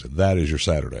Pags. That is your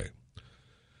Saturday.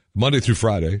 Monday through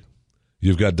Friday,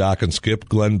 you've got Doc and Skip,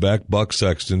 Glenn Beck, Buck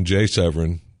Sexton, Jay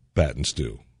Severin, Pat and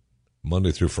Stu.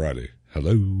 Monday through Friday.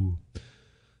 Hello.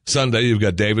 Sunday, you've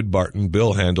got David Barton,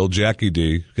 Bill Handel, Jackie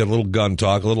D. Got a little gun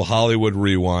talk, a little Hollywood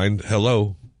rewind.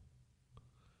 Hello.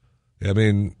 I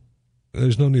mean,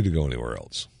 there's no need to go anywhere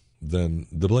else than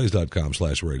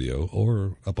theblaze.com/radio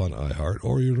or up on iHeart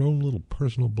or your own little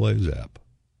personal Blaze app.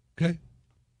 Okay?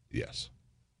 Yes.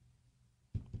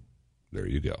 There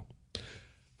you go.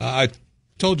 I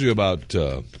told you about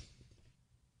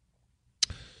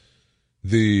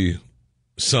the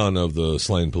son of the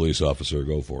slain police officer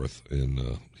Goforth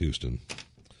in Houston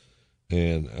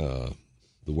and the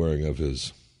wearing of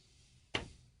his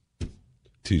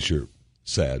T-shirt.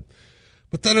 Sad.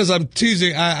 But then as I'm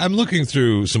teasing, I'm looking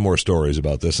through some more stories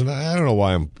about this, and I don't know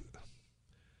why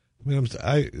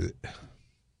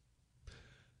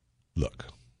look,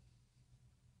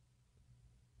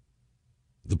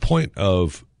 the point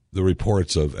of the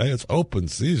reports of, hey, it's open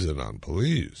season on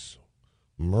police.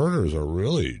 Murders are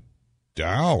really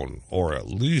down, or at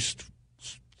least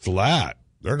flat.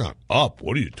 They're not up.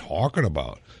 What are you talking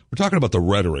about? We're talking about the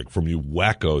rhetoric from you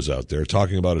wackos out there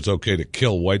talking about it's okay to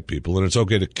kill white people and it's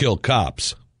okay to kill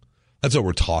cops. That's what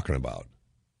we're talking about.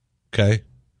 Okay?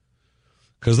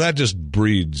 Because that just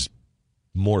breeds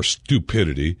more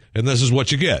stupidity, and this is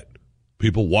what you get.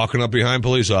 People walking up behind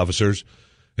police officers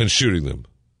and shooting them.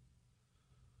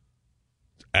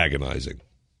 It's agonizing.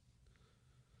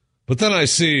 But then I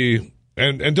see,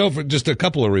 and don't, just a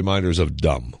couple of reminders of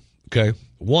dumb, okay?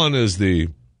 One is the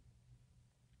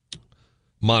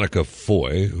Monica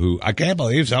Foy, who, I can't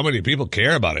believe so many people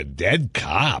care about a dead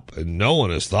cop, and no one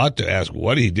has thought to ask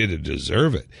what he did to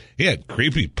deserve it. He had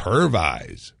creepy perv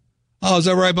eyes. Oh, is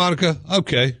that right, Monica?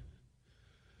 Okay.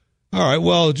 All right,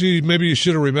 well, gee, maybe you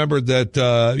should have remembered that,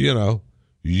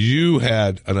 you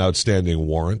had an outstanding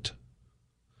warrant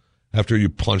after you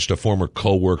punched a former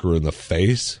coworker in the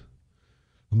face.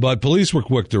 But police were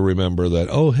quick to remember that,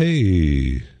 oh,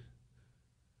 hey,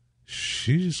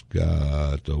 she's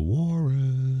got a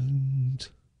warrant.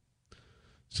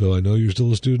 So I know you're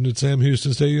still a student at Sam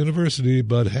Houston State University,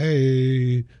 but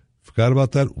hey, forgot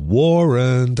about that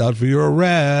warrant out for your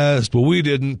arrest. But we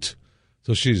didn't.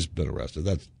 So she's been arrested.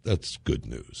 That's good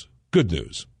news. Good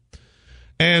news.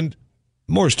 And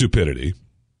more stupidity,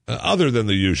 other than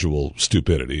the usual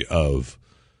stupidity of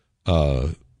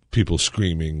people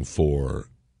screaming for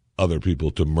other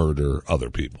people to murder other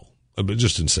people. I mean,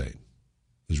 just insane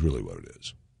is really what it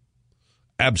is.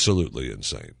 Absolutely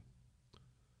insane.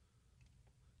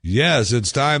 Yes,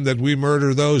 it's time that we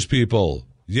murder those people.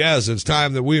 Yes, it's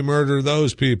time that we murder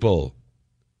those people.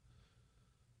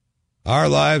 Our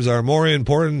lives are more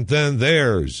important than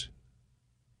theirs.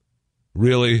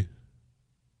 Really?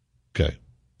 Okay.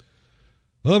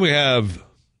 Well, then we have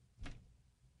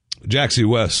Jaxie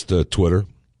West Twitter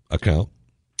account,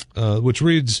 which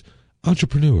reads,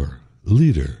 entrepreneur,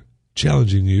 leader,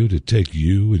 challenging you to take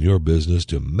you and your business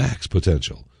to max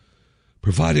potential.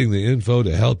 Providing the info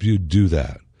to help you do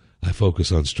that. I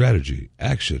focus on strategy,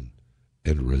 action,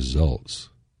 and results.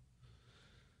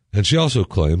 And she also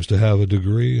claims to have a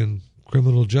degree in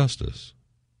criminal justice.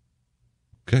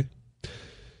 Okay?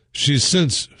 She's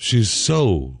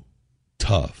so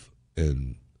tough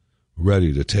and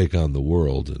ready to take on the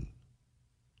world and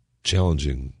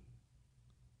challenging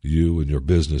you and your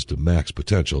business to max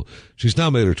potential. She's now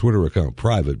made her Twitter account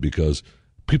private because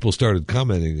people started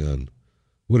commenting on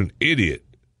what an idiot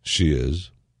she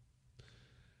is.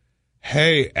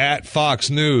 Hey, at Fox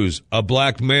News, a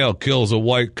black male kills a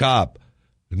white cop.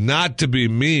 Not to be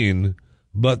mean,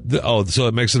 but, so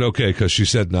it makes it okay because she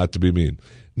said not to be mean.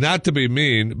 Not to be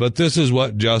mean, but this is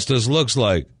what justice looks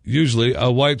like. Usually a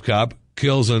white cop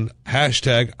kills an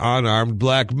hashtag unarmed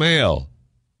black male.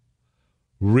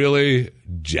 Really,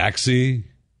 Jaxie?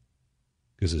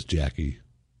 Because it's Jackie.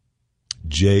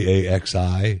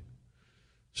 Jaxi.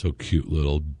 So cute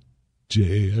little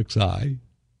Jaxi.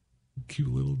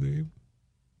 Cute little name.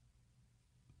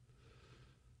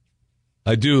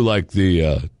 I do like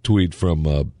the tweet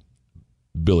from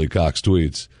Billy Cox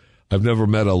Tweets. I've never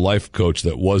met a life coach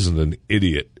that wasn't an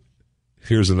idiot.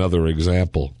 Here's another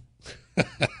example.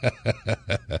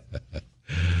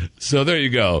 So there you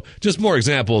go. Just more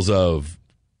examples of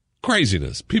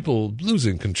craziness. People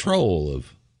losing control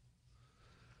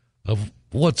of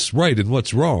what's right and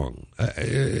what's wrong.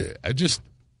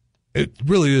 It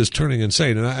really is turning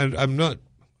insane. And I'm not,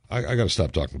 I got to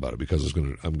stop talking about it because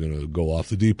I'm going to go off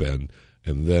the deep end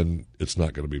and then it's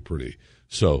not going to be pretty.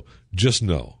 So just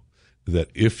know that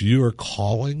if you are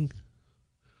calling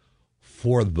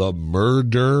for the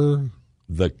murder,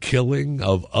 the killing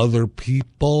of other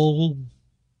people,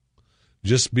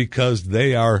 just because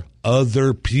they are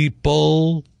other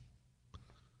people,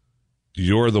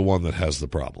 you're the one that has the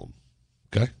problem.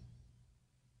 Okay?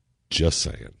 Just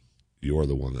saying. You're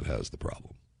the one that has the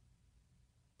problem.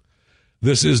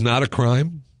 This is not a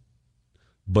crime,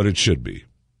 but it should be.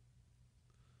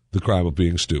 The crime of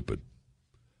being stupid.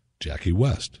 Jackie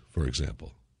West, for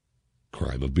example.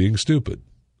 Crime of being stupid.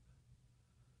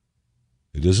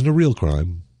 It isn't a real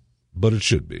crime, but it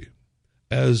should be.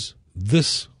 As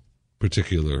this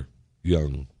particular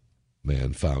young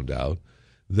man found out,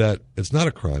 that it's not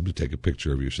a crime to take a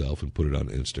picture of yourself and put it on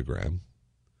Instagram.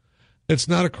 It's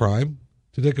not a crime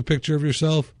to take a picture of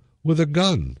yourself with a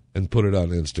gun and put it on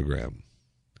Instagram.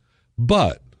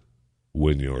 But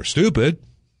when you're stupid,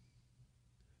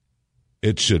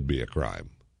 it should be a crime.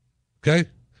 Okay?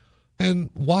 And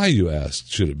why, you ask,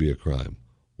 should it be a crime?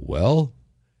 Well,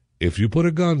 if you put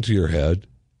a gun to your head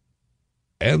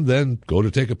and then go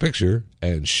to take a picture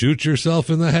and shoot yourself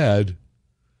in the head,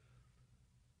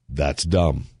 that's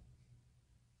dumb.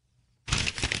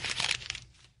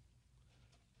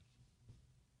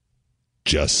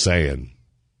 Just saying.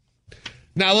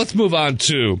 Now let's move on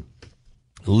to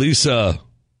Lisa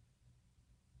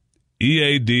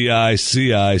EADICICCO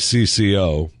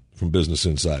from Business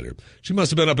Insider. She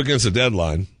must have been up against a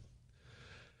deadline.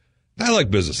 I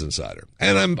like Business Insider,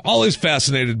 and I'm always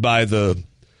fascinated by the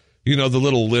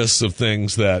little lists of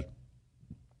things that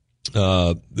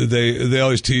they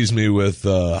always tease me with.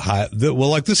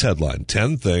 Like this headline: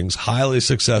 10 things highly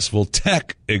successful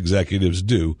tech executives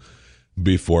do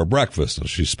before breakfast. And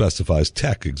she specifies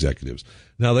tech executives.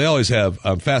 Now they always have.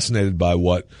 I'm fascinated by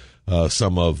what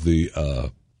some of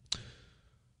the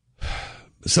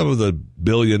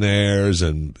billionaires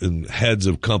and heads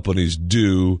of companies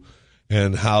do,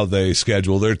 and how they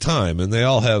schedule their time. And they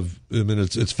all have,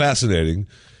 it's fascinating.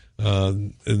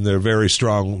 And they're very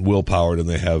strong willpowered, and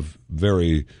they have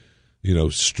very,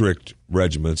 strict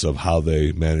regiments of how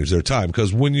they manage their time.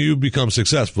 Because when you become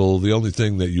successful, the only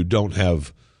thing that you don't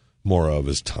have more of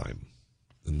is time.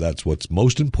 And that's what's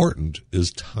most important,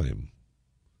 is time.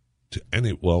 To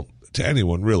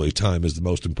anyone, really, time is the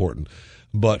most important.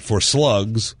 But for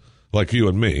slugs like you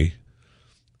and me,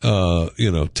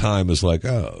 time is like,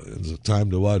 is it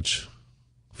time to watch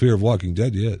Fear of Walking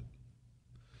Dead yet?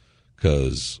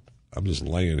 Because I'm just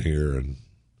laying here and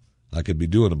I could be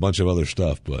doing a bunch of other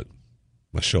stuff, but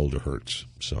my shoulder hurts.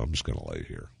 So I'm just going to lay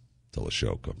here till the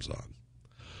show comes on.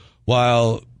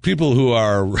 While people who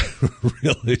are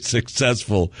really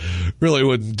successful really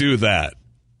wouldn't do that.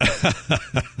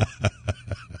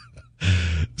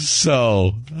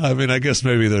 So, I guess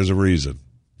maybe there's a reason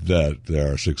that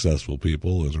there are successful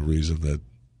people, and a reason that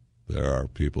there are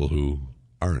people who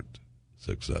aren't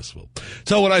successful.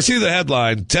 So when I see the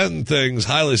headline, 10 things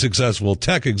highly successful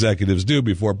tech executives do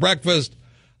before breakfast,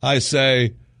 I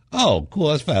say, oh, cool,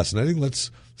 that's fascinating. Let's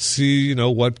see,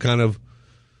 what kind of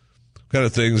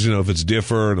things, if it's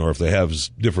different or if they have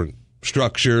different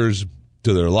structures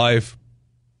to their life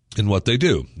and what they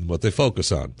do and what they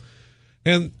focus on.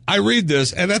 And I read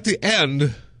this, and at the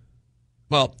end,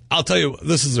 well, I'll tell you,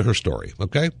 this is her story,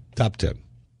 okay? Top 10.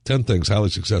 10 things highly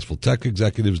successful tech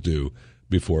executives do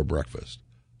before breakfast.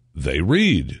 They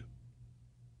read.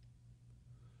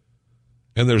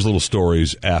 And there's little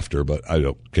stories after, but I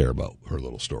don't care about her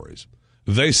little stories.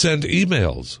 They send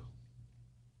emails.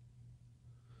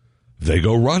 They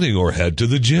go running or head to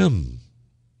the gym.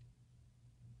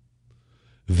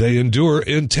 They endure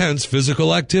intense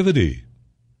physical activity.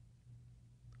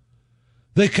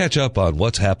 They catch up on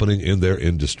what's happening in their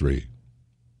industry.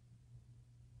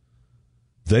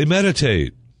 They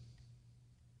meditate.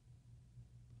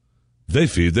 They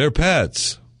feed their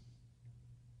pets.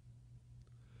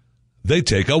 They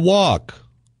take a walk.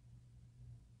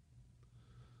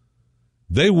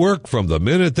 They work from the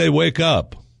minute they wake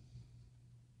up.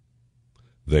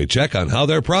 They check on how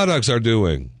their products are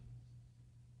doing.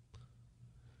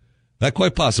 That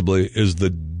quite possibly is the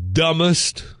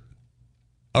dumbest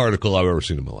article I've ever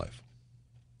seen in my life.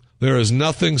 There is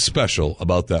nothing special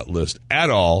about that list at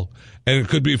all, and it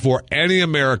could be for any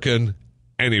American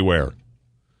anywhere.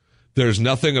 There's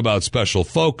nothing about special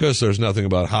focus. There's nothing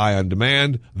about high on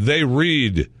demand. They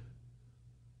read.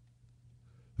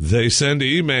 They send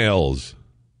emails.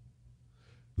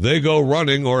 They go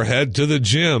running or head to the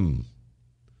gym.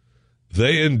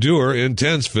 They endure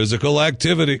intense physical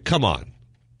activity. Come on.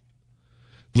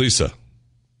 Lisa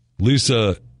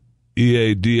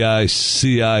EADICICCO.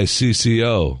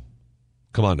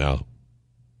 Come on now.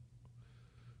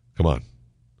 Come on.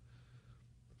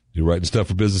 You're writing stuff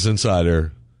for Business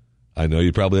Insider. I know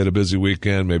you probably had a busy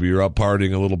weekend. Maybe you're out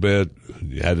partying a little bit.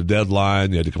 You had a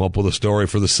deadline. You had to come up with a story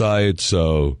for the site.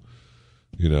 So,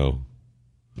 you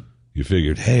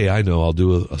figured, hey, I know, I'll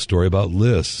do a story about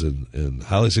lists and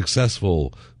highly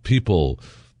successful people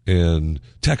and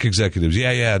tech executives.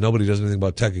 Yeah, nobody does anything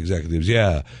about tech executives.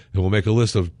 Yeah, and we'll make a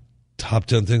list of top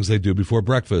 10 things they do before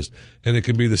breakfast. And it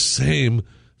can be the same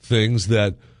things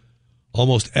that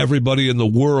almost everybody in the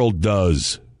world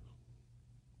does.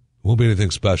 It won't be anything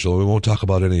special. We won't talk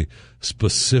about any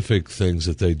specific things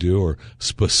that they do or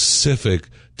specific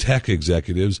tech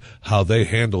executives, how they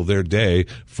handle their day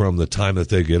from the time that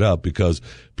they get up, because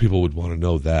people would want to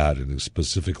know that, and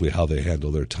specifically how they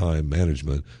handle their time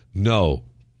management. No.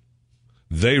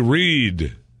 They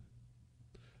read.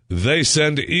 They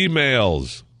send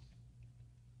emails.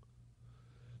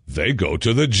 They go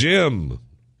to the gym.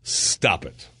 Stop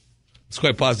it. It's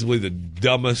quite possibly the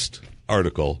dumbest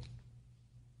article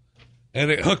And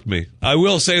it hooked me. I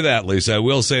will say that, Lisa. I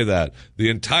will say that. The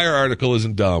entire article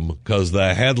isn't dumb because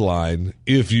the headline,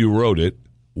 if you wrote it,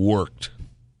 worked.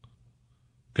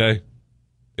 Okay?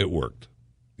 It worked.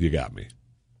 You got me.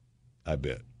 I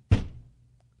bet.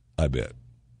 I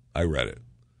read it.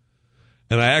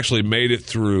 And I actually made it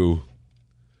through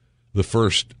the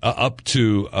first, up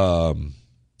to,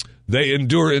 they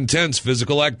endure intense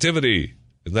physical activity.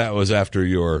 And that was after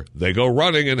they go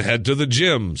running and head to the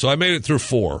gym. So I made it through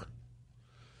 4.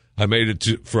 I made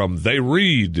it from they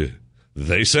read,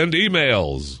 they send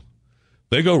emails,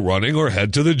 they go running or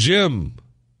head to the gym.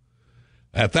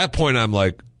 At that point, I'm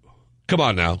like, come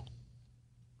on now.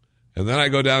 And then I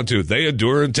go down to they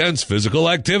endure intense physical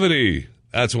activity.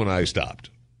 That's when I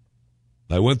stopped.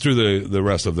 I went through the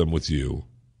rest of them with you.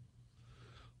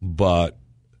 But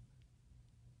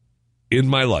in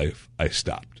my life, I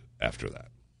stopped after that.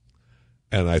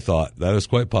 And I thought that is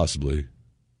quite possibly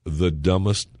the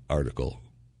dumbest article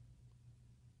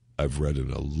I've read in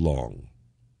a long,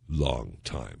 long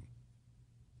time.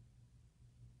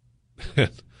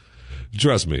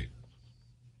 Trust me,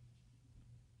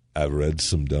 I've read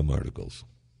some dumb articles.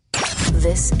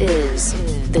 This is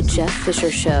The Jeff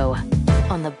Fisher Show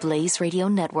on the Blaze Radio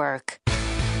Network.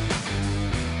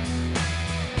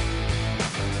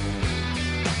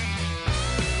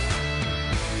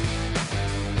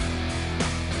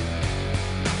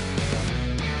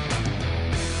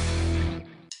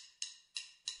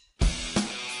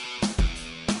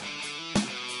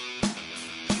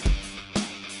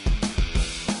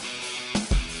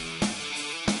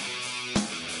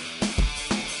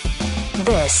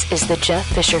 This is The Jeff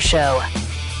Fisher Show.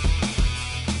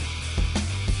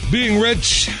 Being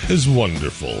rich is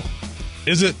wonderful.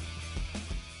 Is it?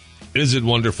 Is it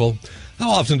wonderful?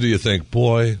 How often do you think,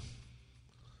 boy,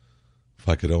 if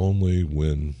I could only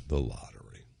win the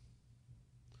lottery?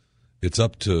 It's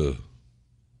up to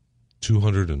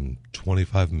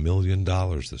 $225 million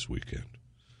this weekend.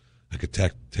 I could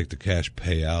take the cash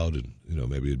payout and,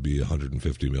 maybe it'd be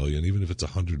 $150 million. Even if it's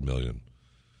 $100 million,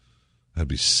 I'd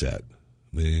be set.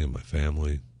 Me and my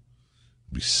family would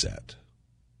be set.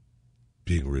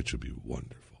 Being rich would be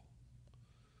wonderful.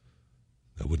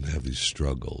 I wouldn't have these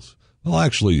struggles. Well,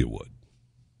 actually, you would.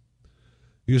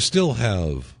 You still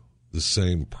have the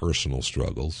same personal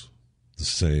struggles, the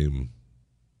same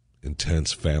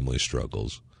intense family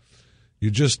struggles.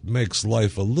 It just makes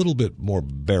life a little bit more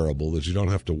bearable that you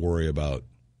don't have to worry about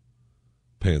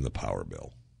paying the power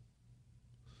bill.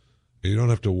 You don't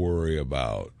have to worry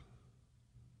about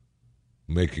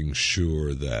making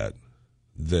sure that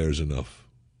there's enough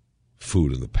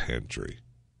food in the pantry.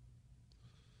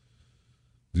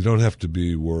 You don't have to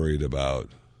be worried about,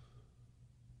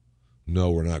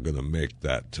 no, we're not going to make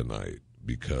that tonight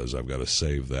because I've got to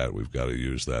save that. We've got to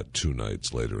use that 2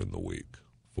 nights later in the week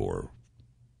for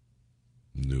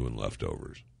new and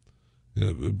leftovers.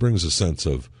 It brings a sense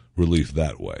of relief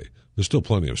that way. There's still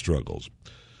plenty of struggles.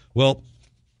 Well,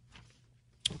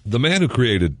 the man who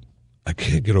created, I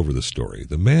can't get over the story,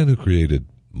 the man who created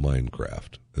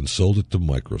Minecraft and sold it to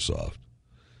Microsoft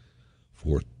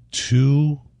for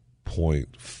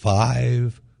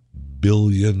 $2.5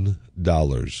 billion.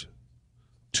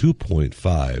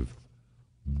 $2.5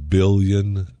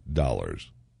 billion.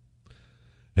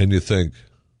 And you think,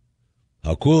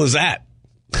 how cool is that?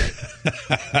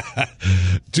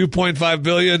 2.5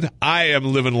 billion? I am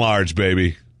living large,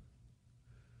 baby.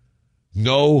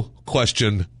 No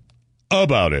question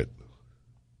about it.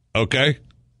 Okay?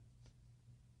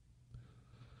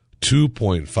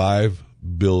 $2.5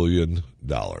 billion.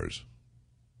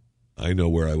 I know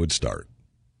where I would start.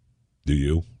 Do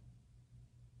you?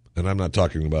 And I'm not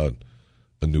talking about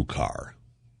a new car.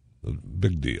 A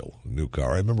big deal. A new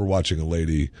car. I remember watching a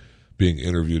lady being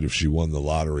interviewed if she won the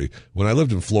lottery. When I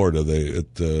lived in Florida,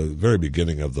 at the very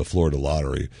beginning of the Florida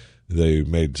lottery, they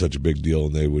made such a big deal,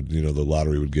 and they would, the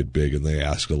lottery would get big, and they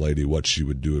asked a lady what she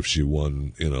would do if she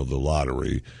won, the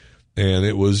lottery. And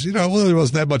it was, there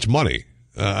wasn't that much money.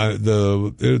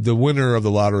 The winner of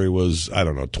the lottery was, I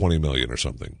don't know, 20 million or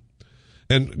something.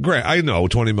 And I know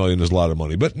 20 million is a lot of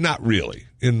money, but not really.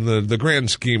 In the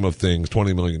grand scheme of things,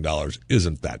 $20 million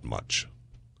isn't that much.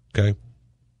 Okay?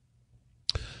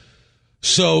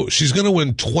 So she's going to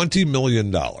win $20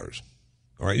 million. All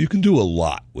right, you can do a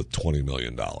lot with $20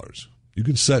 million. You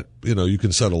can set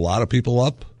a lot of people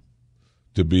up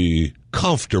to be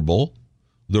comfortable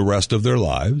the rest of their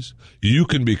lives. You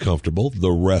can be comfortable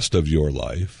the rest of your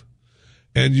life,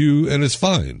 and it's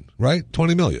fine, right?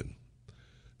 20 million.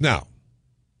 Now,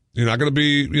 you're not going to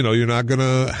be, you're not going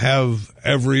to have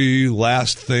every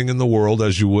last thing in the world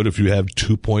as you would if you have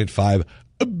 $2.5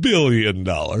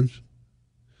 billion.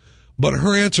 But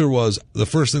her answer was the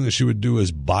first thing that she would do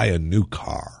is buy a new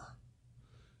car.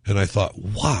 And I thought,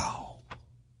 wow,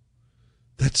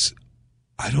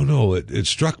 I don't know. It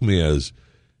struck me as,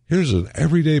 here's an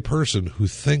everyday person who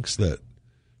thinks that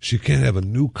she can't have a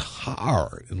new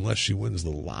car unless she wins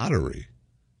the lottery.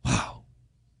 Wow.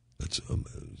 That's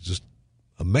just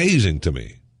amazing to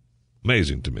me.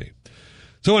 Amazing to me.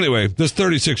 So anyway, this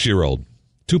 36-year-old,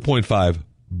 $2.5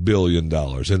 billion.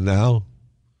 And now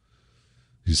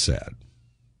he's sad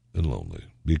and lonely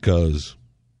because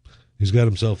he's got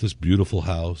himself this beautiful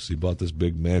house. He bought this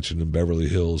big mansion in Beverly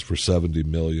Hills for $70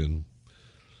 million.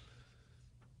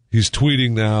 He's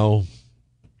tweeting now,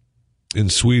 in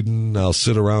Sweden, I'll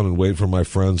sit around and wait for my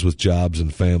friends with jobs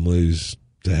and families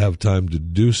to have time to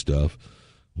do stuff,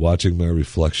 watching my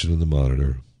reflection in the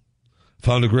monitor.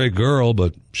 Found a great girl,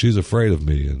 but she's afraid of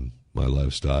me and my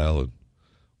lifestyle and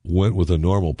went with a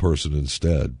normal person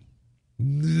instead.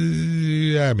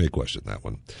 I may question that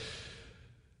one.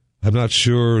 I'm not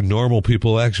sure normal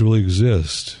people actually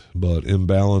exist, but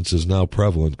imbalance is now a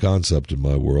prevalent concept in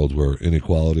my world where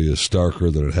inequality is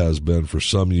starker than it has been for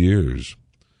some years.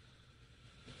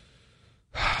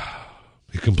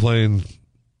 He complained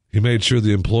he made sure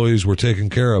the employees were taken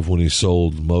care of when he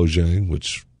sold Mojang,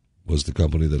 which was the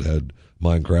company that had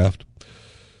Minecraft.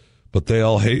 But they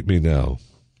all hate me now.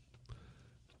 I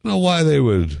don't know why they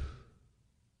would.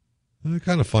 I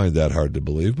kind of find that hard to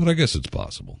believe, but I guess it's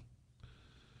possible.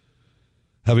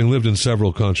 Having lived in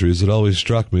several countries, it always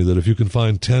struck me that if you can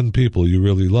find 10 people you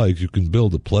really like, you can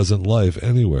build a pleasant life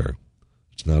anywhere.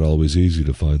 It's not always easy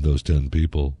to find those 10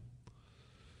 people.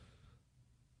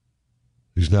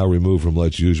 He's now removed from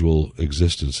life's usual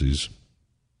existences.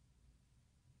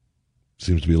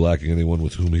 Seems to be lacking anyone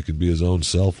with whom he can be his own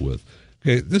self with.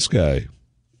 Okay, this guy,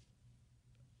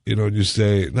 you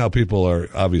say, now people are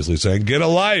obviously saying, get a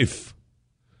life.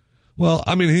 Well,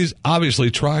 I mean, he's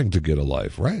obviously trying to get a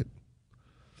life, right?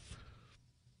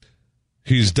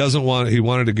 He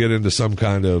wanted to get into some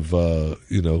kind of,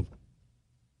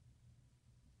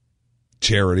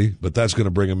 charity, but that's going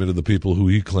to bring him into the people who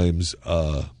he claims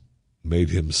made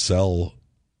him sell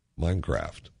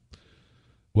Minecraft.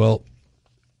 Well,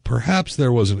 perhaps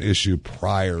there was an issue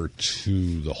prior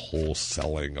to the whole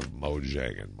selling of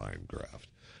Mojang and Minecraft.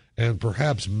 And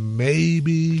perhaps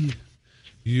maybe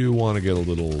you want to get a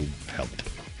little help.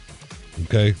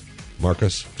 Okay,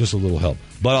 Marcus? Just a little help.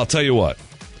 But I'll tell you what.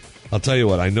 I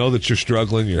know that you're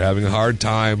struggling. You're having a hard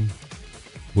time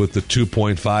with the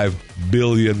 $2.5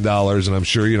 billion. And I'm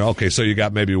sure, so you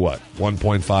got maybe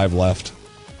 1.5 left?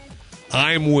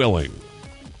 I'm willing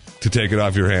to take it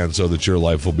off your hands so that your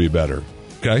life will be better.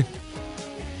 Okay?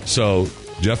 So,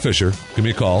 Jeff Fisher, give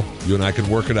me a call. You and I can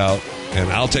work it out,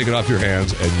 and I'll take it off your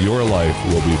hands, and your life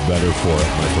will be better for it,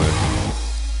 my friend.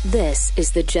 This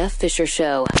is the Jeff Fisher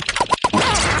Show.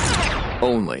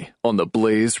 Only on the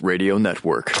Blaze Radio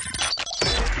Network.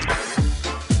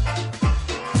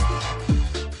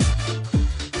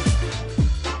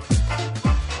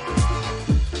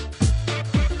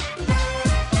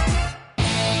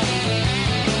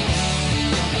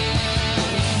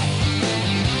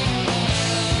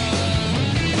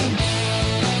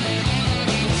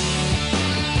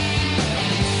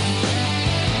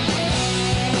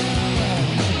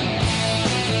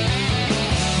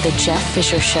 The Jeff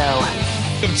Fisher Show.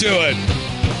 Welcome to it.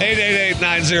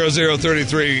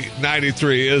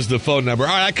 888-900-3393 is the phone number.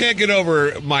 All right, I can't get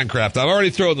over Minecraft. I've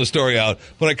already thrown the story out,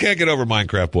 but I can't get over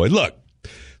Minecraft Boy. Look,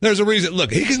 there's a reason.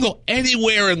 Look, he can go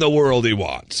anywhere in the world he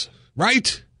wants,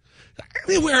 right?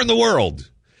 Anywhere in the world.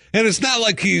 And it's not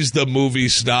like he's the movie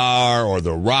star or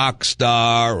the rock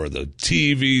star or the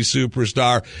TV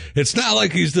superstar. It's not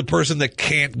like he's the person that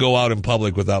can't go out in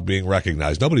public without being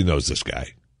recognized. Nobody knows this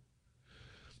guy.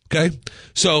 Okay.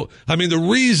 So, I mean, the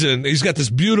reason he's got this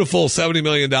beautiful $70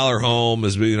 million home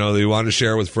is, they wanted to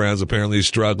share with friends. Apparently he's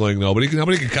struggling. Nobody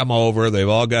can come over. They've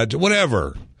all got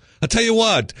whatever. I'll tell you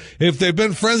what, if they've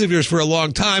been friends of yours for a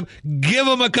long time, give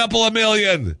them a couple of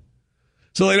million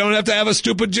so they don't have to have a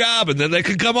stupid job, and then they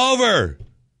can come over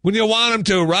when you want them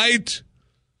to, right?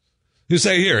 You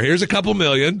say, here's a couple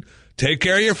million. Take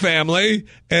care of your family,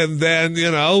 and then,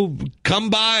 come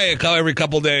by every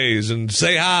couple days and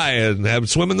say hi and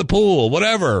swim in the pool,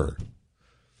 whatever.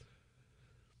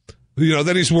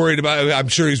 Then he's worried about, I'm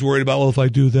sure he's worried about, well, if I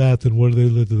do that, then what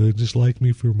do they just like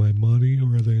me for my money,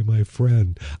 or are they my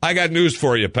friend? I got news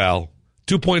for you, pal.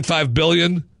 $2.5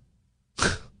 billion.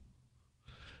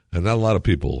 And not a lot of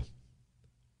people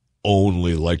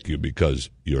only like you because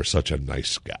you're such a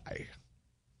nice guy.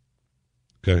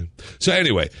 Okay. So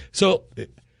anyway,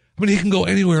 I mean, he can go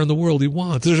anywhere in the world he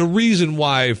wants. There's a reason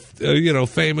why,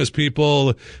 famous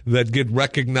people that get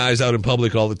recognized out in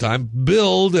public all the time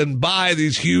build and buy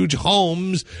these huge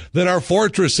homes that are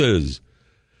fortresses.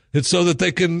 It's so that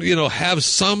they can, have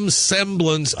some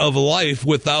semblance of life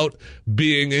without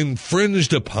being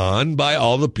infringed upon by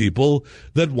all the people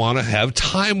that want to have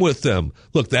time with them.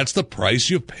 Look, that's the price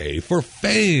you pay for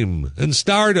fame and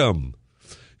stardom.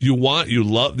 You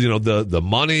love, the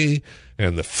money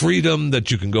and the freedom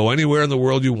that you can go anywhere in the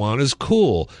world you want is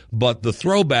cool. But the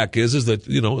throwback is that,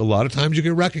 a lot of times you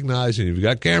get recognized and you've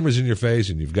got cameras in your face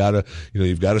and you've got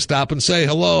to stop and say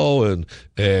hello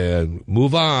and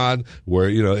move on where,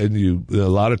 a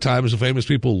lot of times the famous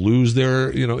people lose their,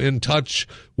 in touch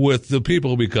with the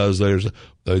people because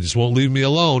they just won't leave me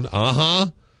alone.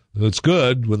 It's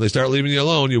good. When they start leaving you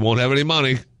alone, you won't have any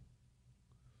money.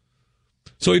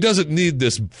 So he doesn't need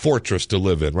this fortress to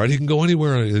live in, right? He can go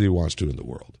anywhere that he wants to in the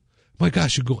world. My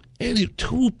gosh, you go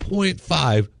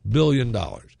 $2.5 billion.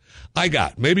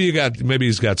 Maybe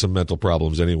he's got some mental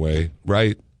problems anyway,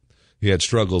 right? He had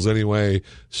struggles anyway.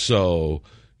 So,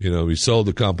 he sold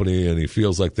the company and he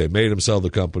feels like they made him sell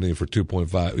the company for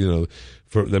 2.5,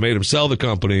 they made him sell the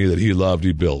company that he loved,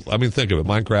 he built. I mean, think of it.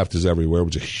 Minecraft is everywhere.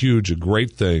 It was a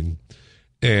great thing.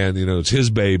 And, it's his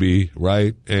baby,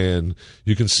 right? And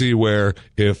you can see where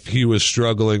if he was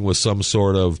struggling with some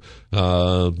sort of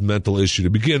mental issue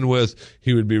to begin with,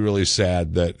 he would be really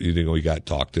sad that, he got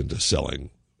talked into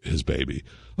selling his baby.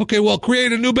 Okay, well,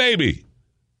 create a new baby.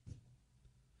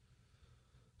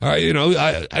 All right,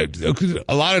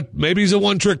 maybe he's a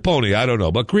one-trick pony. I don't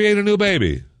know. But create a new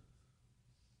baby.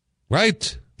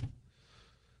 Right?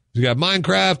 You got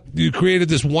Minecraft. You created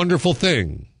this wonderful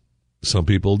thing. Some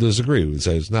people disagree and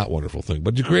say it's not a wonderful thing,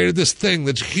 but you created this thing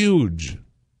that's huge.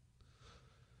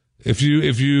 If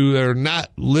you are not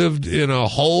lived in a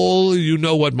hole, you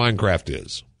know what Minecraft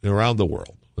is around the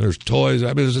world. There's toys.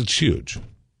 I mean, it's huge.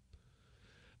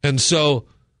 And so,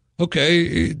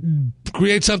 okay,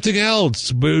 create something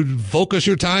else. Focus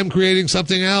your time creating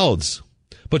something else.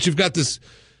 But you've got this,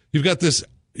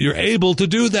 you're able to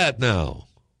do that now.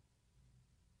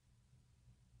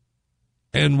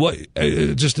 And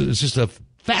it just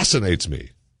fascinates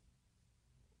me.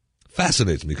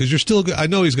 Fascinates me because you're still, I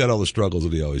know he's got all the struggles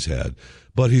that he always had,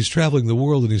 but he's traveling the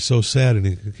world and he's so sad and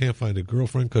he can't find a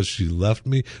girlfriend because she left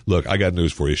me. Look, I got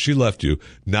news for you. She left you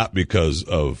not because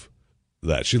of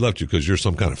that. She left you because you're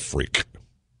some kind of freak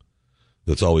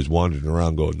that's always wandering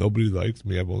around going, nobody likes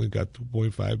me. I've only got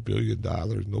 $2.5 billion.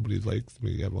 Nobody likes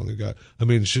me.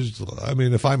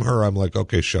 If I'm her, I'm like,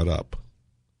 okay, shut up.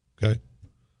 Okay.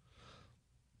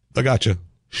 I got you.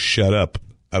 Shut up.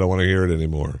 I don't want to hear it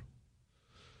anymore.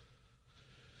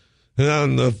 And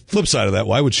on the flip side of that,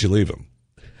 why would she leave him?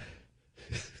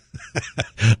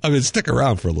 Stick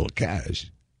around for a little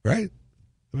cash, right?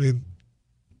 It's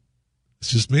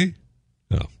just me?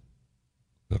 No.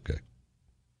 Okay.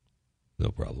 No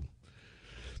problem.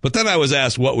 But then I was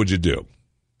asked, what would you do?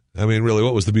 Really,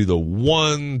 what was to be the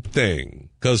one thing?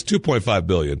 Because $2.5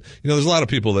 billion, there's a lot of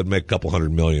people that make a couple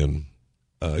 $100 million.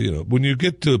 When you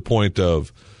get to the point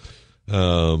of,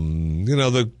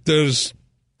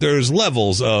 there's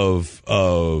levels of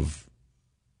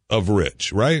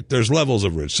rich, right? There's levels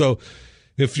of rich. So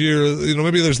if you're,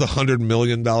 maybe there's the $100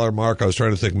 million mark. I was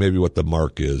trying to think maybe what the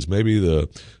mark is. Maybe the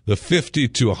 50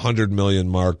 to 100 million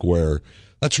mark where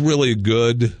that's really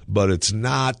good, but it's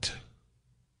not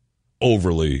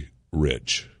overly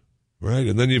rich, right?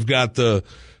 And then you've got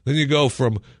then you go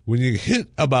from when you hit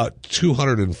about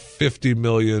 250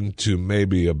 million to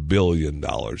maybe $1 billion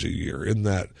a year. In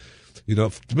that,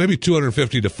 maybe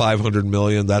 250 to 500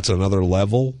 million, that's another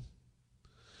level.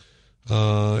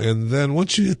 And then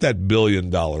once you hit that $1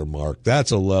 billion mark, that's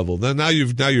a level. Then now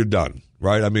you're done,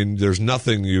 right? There's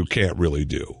nothing you can't really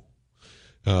do.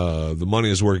 The money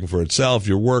is working for itself.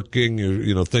 You're working,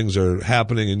 things are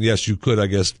happening. And yes, you could, I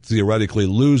guess, theoretically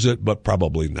lose it, but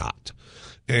probably not.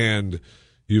 And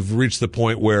you've reached the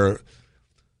point where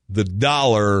the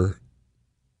dollar,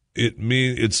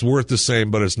 it's worth the same,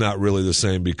 but it's not really the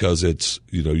same because it's,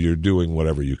 you're doing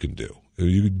whatever you can do.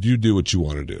 You do what you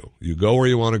want to do. You go where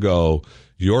you want to go.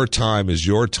 Your time is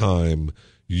your time.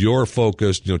 You're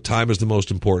focused. Time is the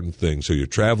most important thing. So you're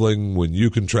traveling when you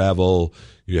can travel.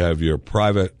 You have your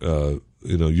private,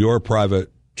 your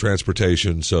private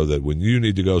transportation so that when you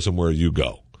need to go somewhere, you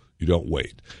go. You don't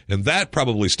wait. And that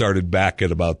probably started back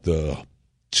at about the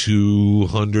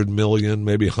 200 million,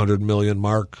 maybe 100 million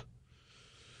mark.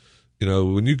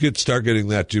 When you start getting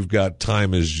that, you've got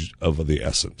time is of the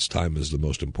essence. Time is the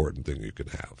most important thing you can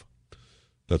have.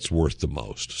 That's worth the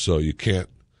most. So you can't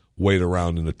wait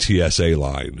around in a TSA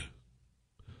line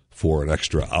for an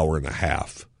extra hour and a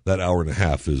half. That hour and a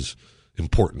half is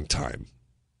important time.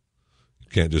 You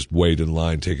can't just wait in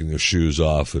line taking your shoes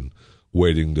off and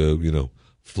waiting to,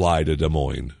 fly to Des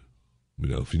Moines.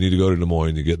 If you need to go to Des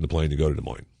Moines, you get in the plane, you go to Des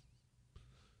Moines.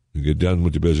 You get done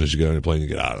with your business, you get on your plane, you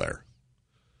get out of there.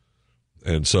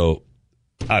 And so,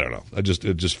 I don't know. It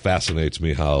just fascinates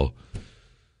me how,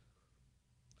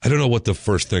 I don't know what the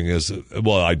first thing is.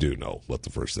 Well, I do know what the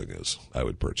first thing is I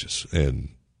would purchase. And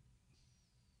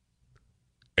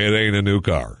it ain't a new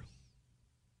car.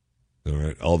 All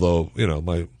right. Although,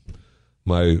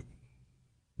 my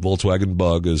Volkswagen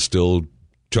Bug is still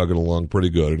chugging along pretty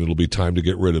good, and it'll be time to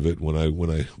get rid of it when I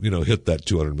hit that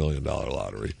 $200 million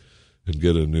lottery and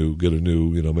get a new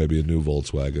maybe a new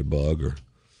Volkswagen Bug, or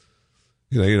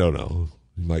you don't know,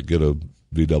 you might get a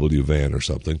VW van or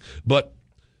something. But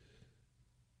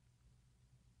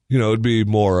it'd be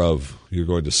more of, you're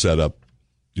going to set up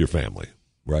your family,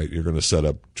 right? You're going to set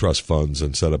up trust funds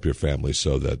and set up your family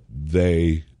so that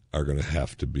they are going to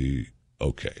have to be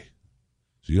okay.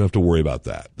 So you don't have to worry about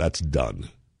that. That's done.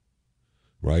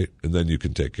 Right? And then you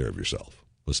can take care of yourself.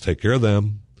 Let's take care of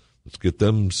them. Let's get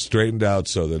them straightened out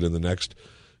so that in the next,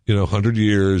 100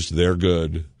 years, they're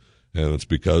good. And it's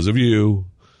because of you.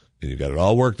 And you got it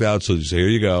all worked out. So you say, here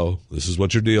you go. This is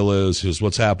what your deal is. Here's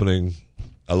what's happening.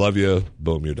 I love you.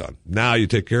 Boom, you're done. Now you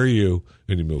take care of you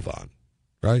and you move on.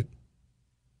 Right?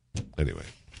 Anyway.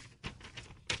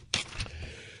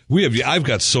 I've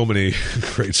got so many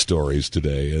great stories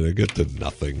today, and I get to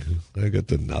nothing.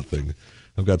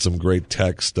 I've got some great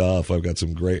tech stuff. I've got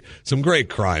some great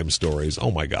crime stories.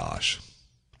 Oh my gosh.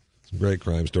 Some great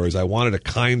crime stories. I wanted to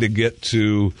kind of get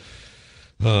to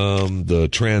the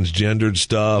transgendered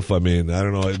stuff. I mean, I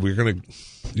don't know. You're going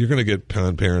to get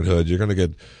Planned Parenthood. You're going to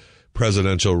get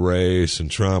presidential race and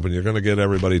Trump, and you're going to get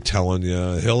everybody telling you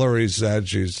Hillary said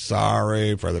she's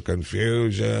sorry for the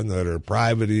confusion, that her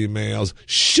private emails.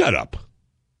 Shut up.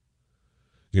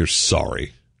 You're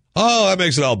sorry. Oh, that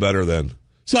makes it all better then.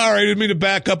 Sorry, I didn't mean to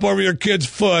back up over your kid's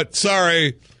foot.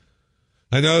 Sorry.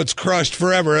 I know it's crushed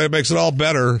forever. It makes it all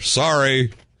better.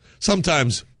 Sorry.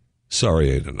 Sometimes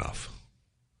sorry ain't enough.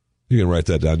 You can write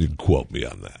that down. You can quote me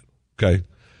on that. Okay?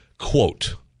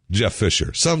 Quote Jeff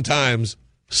Fisher. Sometimes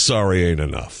sorry ain't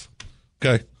enough.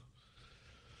 Okay?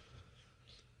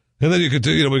 And then you could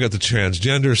do, we got the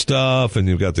transgender stuff, and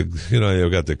you've got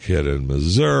the kid in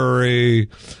Missouri,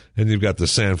 and you've got the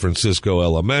San Francisco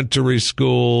elementary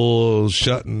school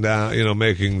shutting down,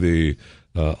 making the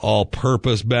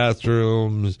all-purpose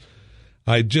bathrooms.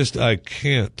 I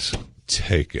can't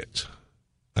take it.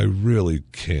 I really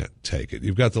can't take it.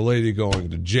 You've got the lady going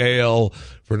to jail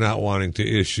for not wanting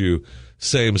to issue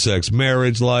same-sex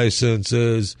marriage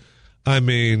licenses. I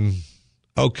mean,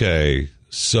 okay,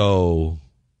 so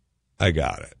I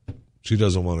got it. She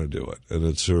doesn't want to do it, and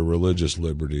it's her religious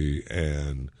liberty,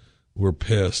 and we're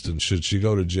pissed. And should she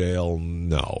go to jail?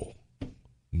 No,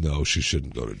 she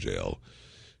shouldn't go to jail.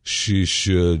 She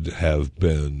should have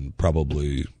been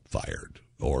probably fired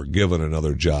or given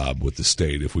another job with the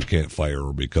state if we can't fire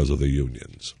her because of the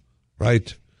unions,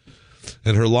 right?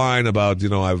 And her line about,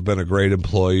 I've been a great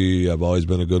employee, I've always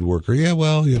been a good worker. Yeah,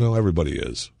 well, everybody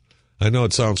is. I know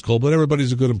it sounds cool, but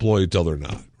everybody's a good employee till they're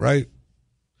not, right?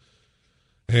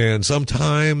 And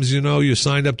sometimes, you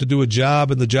signed up to do a job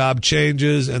and the job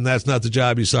changes, and that's not the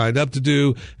job you signed up to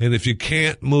do. And if you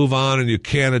can't move on and you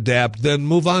can't adapt, then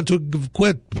move on to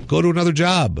quit. Go to another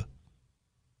job.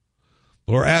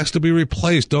 Or ask to be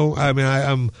replaced.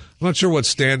 I'm not sure what's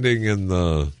standing in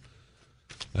the...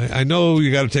 I know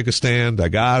you got to take a stand. I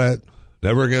got it.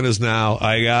 Never again is now.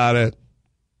 I got it.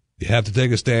 You have to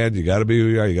take a stand. You got to be who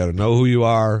you are. You got to know who you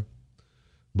are.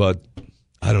 But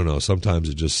I don't know. Sometimes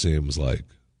it just seems like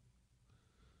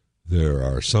there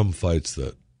are some fights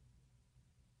that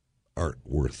aren't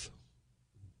worth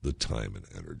the time and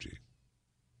energy.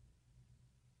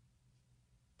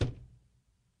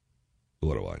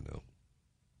 What do I know?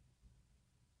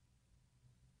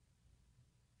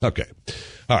 Okay.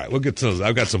 All right, we'll get to those.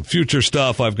 I've got some future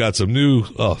stuff. I've got some new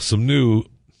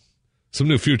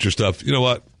future stuff. You know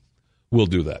what? We'll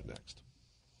do that next.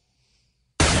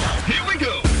 Here we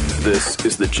go. This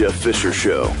is the Jeff Fisher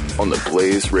Show on the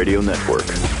Blaze Radio Network.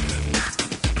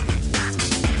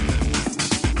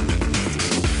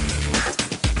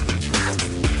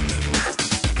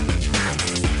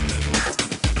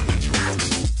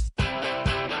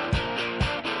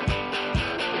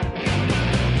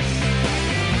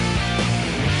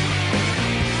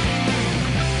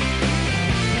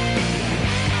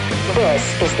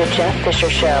 This is the Jeff Fisher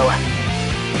Show.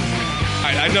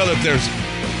 I know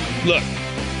that look,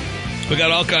 we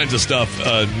got all kinds of stuff,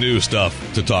 new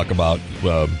stuff to talk about.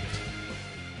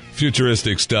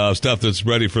 futuristic stuff that's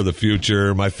ready for the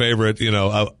future. My favorite,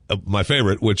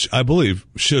 which I believe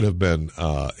should have been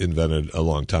invented a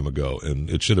long time ago, and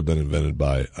it should have been invented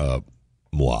by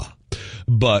moi.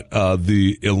 But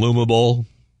the Illumable,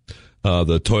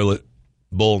 the toilet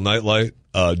bowl nightlight,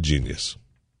 genius.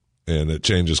 And it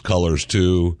changes colors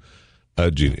too,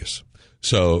 genius.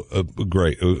 So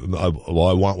great. I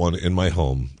want one in my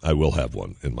home. I will have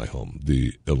one in my home.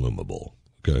 The Illumable.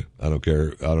 Okay. I don't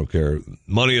care.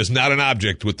 Money is not an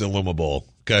object with the Illumable.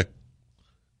 Okay.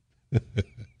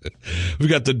 We've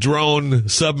got the drone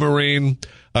submarine.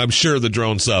 I'm sure the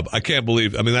drone sub. I can't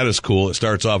believe. I mean, that is cool. It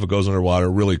starts off, it goes underwater,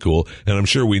 really cool. And I'm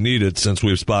sure we need it since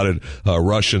we've spotted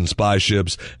Russian spy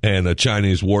ships and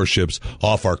Chinese warships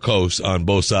off our coast on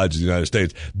both sides of the United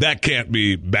States. That can't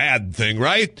be a bad thing,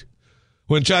 right?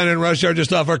 When China and Russia are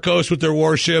just off our coast with their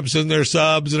warships and their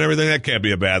subs and everything, that can't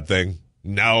be a bad thing.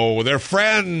 No, they're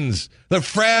friends. They're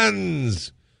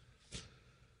friends.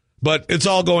 But it's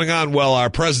all going on while our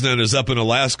president is up in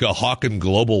Alaska hawking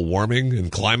global warming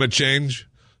and climate change.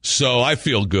 So I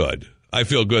feel good. I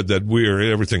feel good that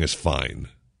everything is fine.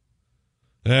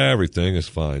 Everything is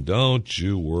fine. Don't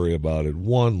you worry about it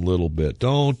one little bit.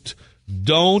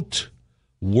 Don't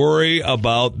worry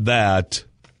about that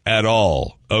at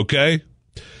all. Okay?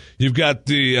 You've got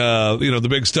the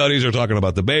big studies are talking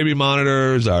about the baby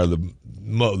monitors are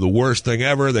the worst thing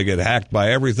ever. They get hacked by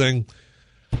everything.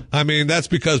 I mean, that's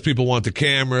because people want the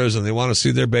cameras and they want to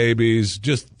see their babies.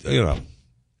 Just,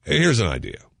 here's an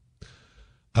idea.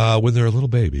 When they're a little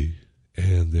baby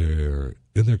and they're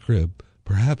in their crib,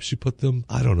 perhaps you put them,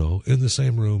 I don't know, in the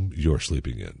same room you're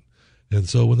sleeping in. And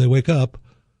so when they wake up,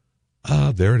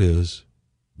 there it is.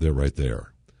 They're right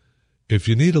there. If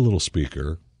you need a little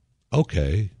speaker,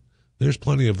 okay, there's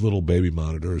plenty of little baby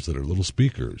monitors that are little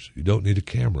speakers. You don't need a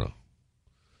camera.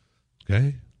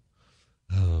 Okay?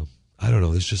 I don't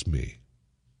know. It's just me.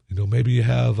 Maybe you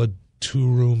have a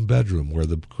 2-room bedroom where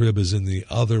the crib is in the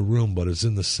other room, but it's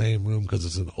in the same room because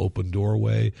it's an open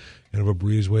doorway, kind of a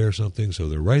breezeway or something. So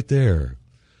they're right there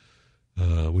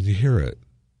when you hear it.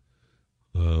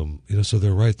 So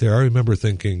they're right there. I remember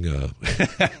thinking,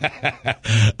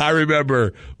 I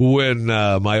remember when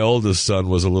my oldest son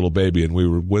was a little baby and we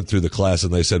went through the class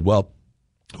and they said, well,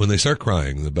 when they start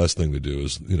crying, the best thing to do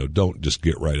is, don't just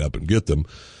get right up and get them.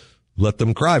 Let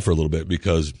them cry for a little bit,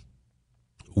 because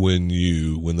when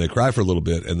they cry for a little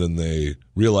bit and then they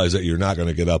realize that you're not going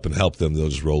to get up and help them, they'll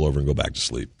just roll over and go back to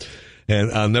sleep. And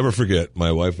I'll never forget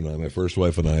my first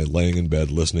wife and I laying in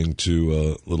bed listening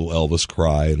to little Elvis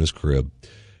cry in his crib.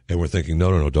 And we're thinking,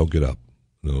 no, don't get up.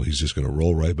 No, he's just going to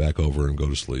roll right back over and go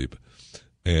to sleep.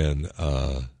 And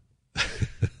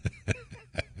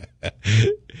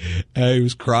he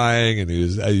was crying, and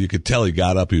you could tell he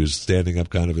got up. He was standing up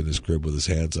kind of in his crib with his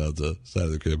hands on the side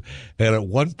of the crib. And at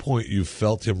one point you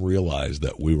felt him realize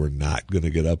that we were not going to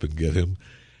get up and get him.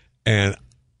 And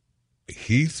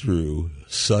he threw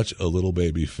such a little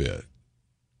baby fit.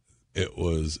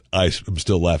 I'm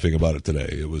still laughing about it today.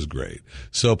 It was great.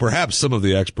 So perhaps some of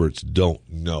the experts don't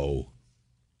know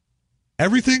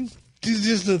everything. It's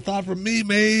just a thought from me.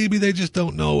 Maybe they just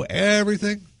don't know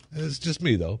everything. It's just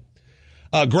me, though.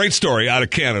 Great story out of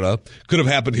Canada. Could have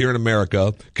happened here in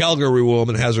America. Calgary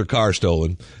woman has her car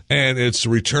stolen, and it's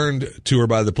returned to her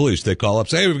by the police. They call up,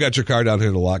 say, hey, we've got your car down here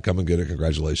in the lot. Come and get it.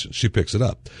 Congratulations. She picks it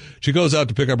up. She goes out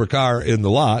to pick up her car in the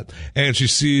lot, and she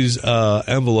sees an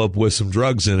envelope with some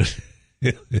drugs in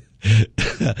it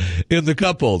in the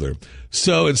cup holder.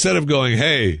 So instead of going,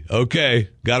 hey, okay,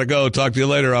 gotta go, talk to you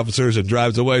later, officers, and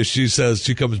drives away, she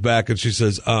comes back and she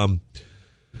says,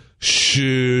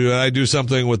 should I do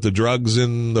something with the drugs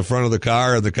in the front of the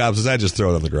car? And the cop says, I just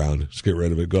throw it on the ground. Just get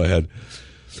rid of it. Go ahead.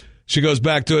 She goes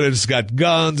back to it. It's got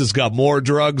guns. It's got more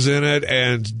drugs in it.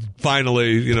 And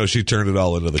finally, she turned it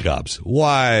all into the cops.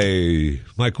 Why?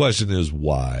 My question is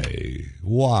why?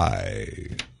 Why?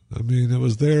 I mean, it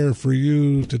was there for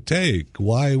you to take.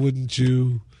 Why wouldn't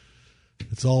you?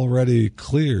 It's already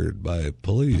cleared by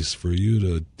police for you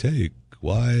to take.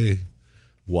 Why?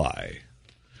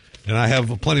 And I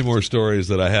have plenty more stories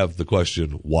that I have the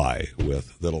question why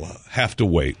with that'll have to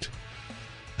wait.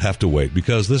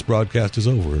 Because this broadcast is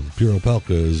over and Pure Opelka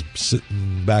is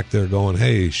sitting back there going,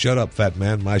 hey, shut up, fat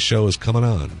man. My show is coming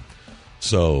on.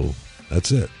 So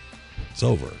that's it. It's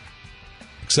over.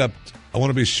 Except I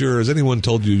want to be sure, has anyone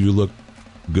told you look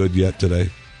good yet today?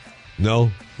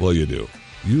 No? Well, you do.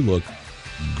 You look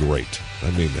great. I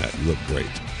mean that. You look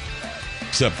great.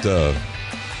 Except you're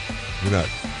not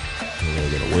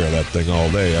really going to wear that thing all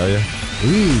day, are you?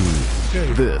 Ooh.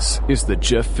 Okay. This is the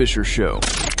Jeff Fisher Show,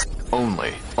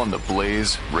 only on the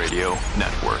Blaze Radio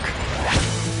Network.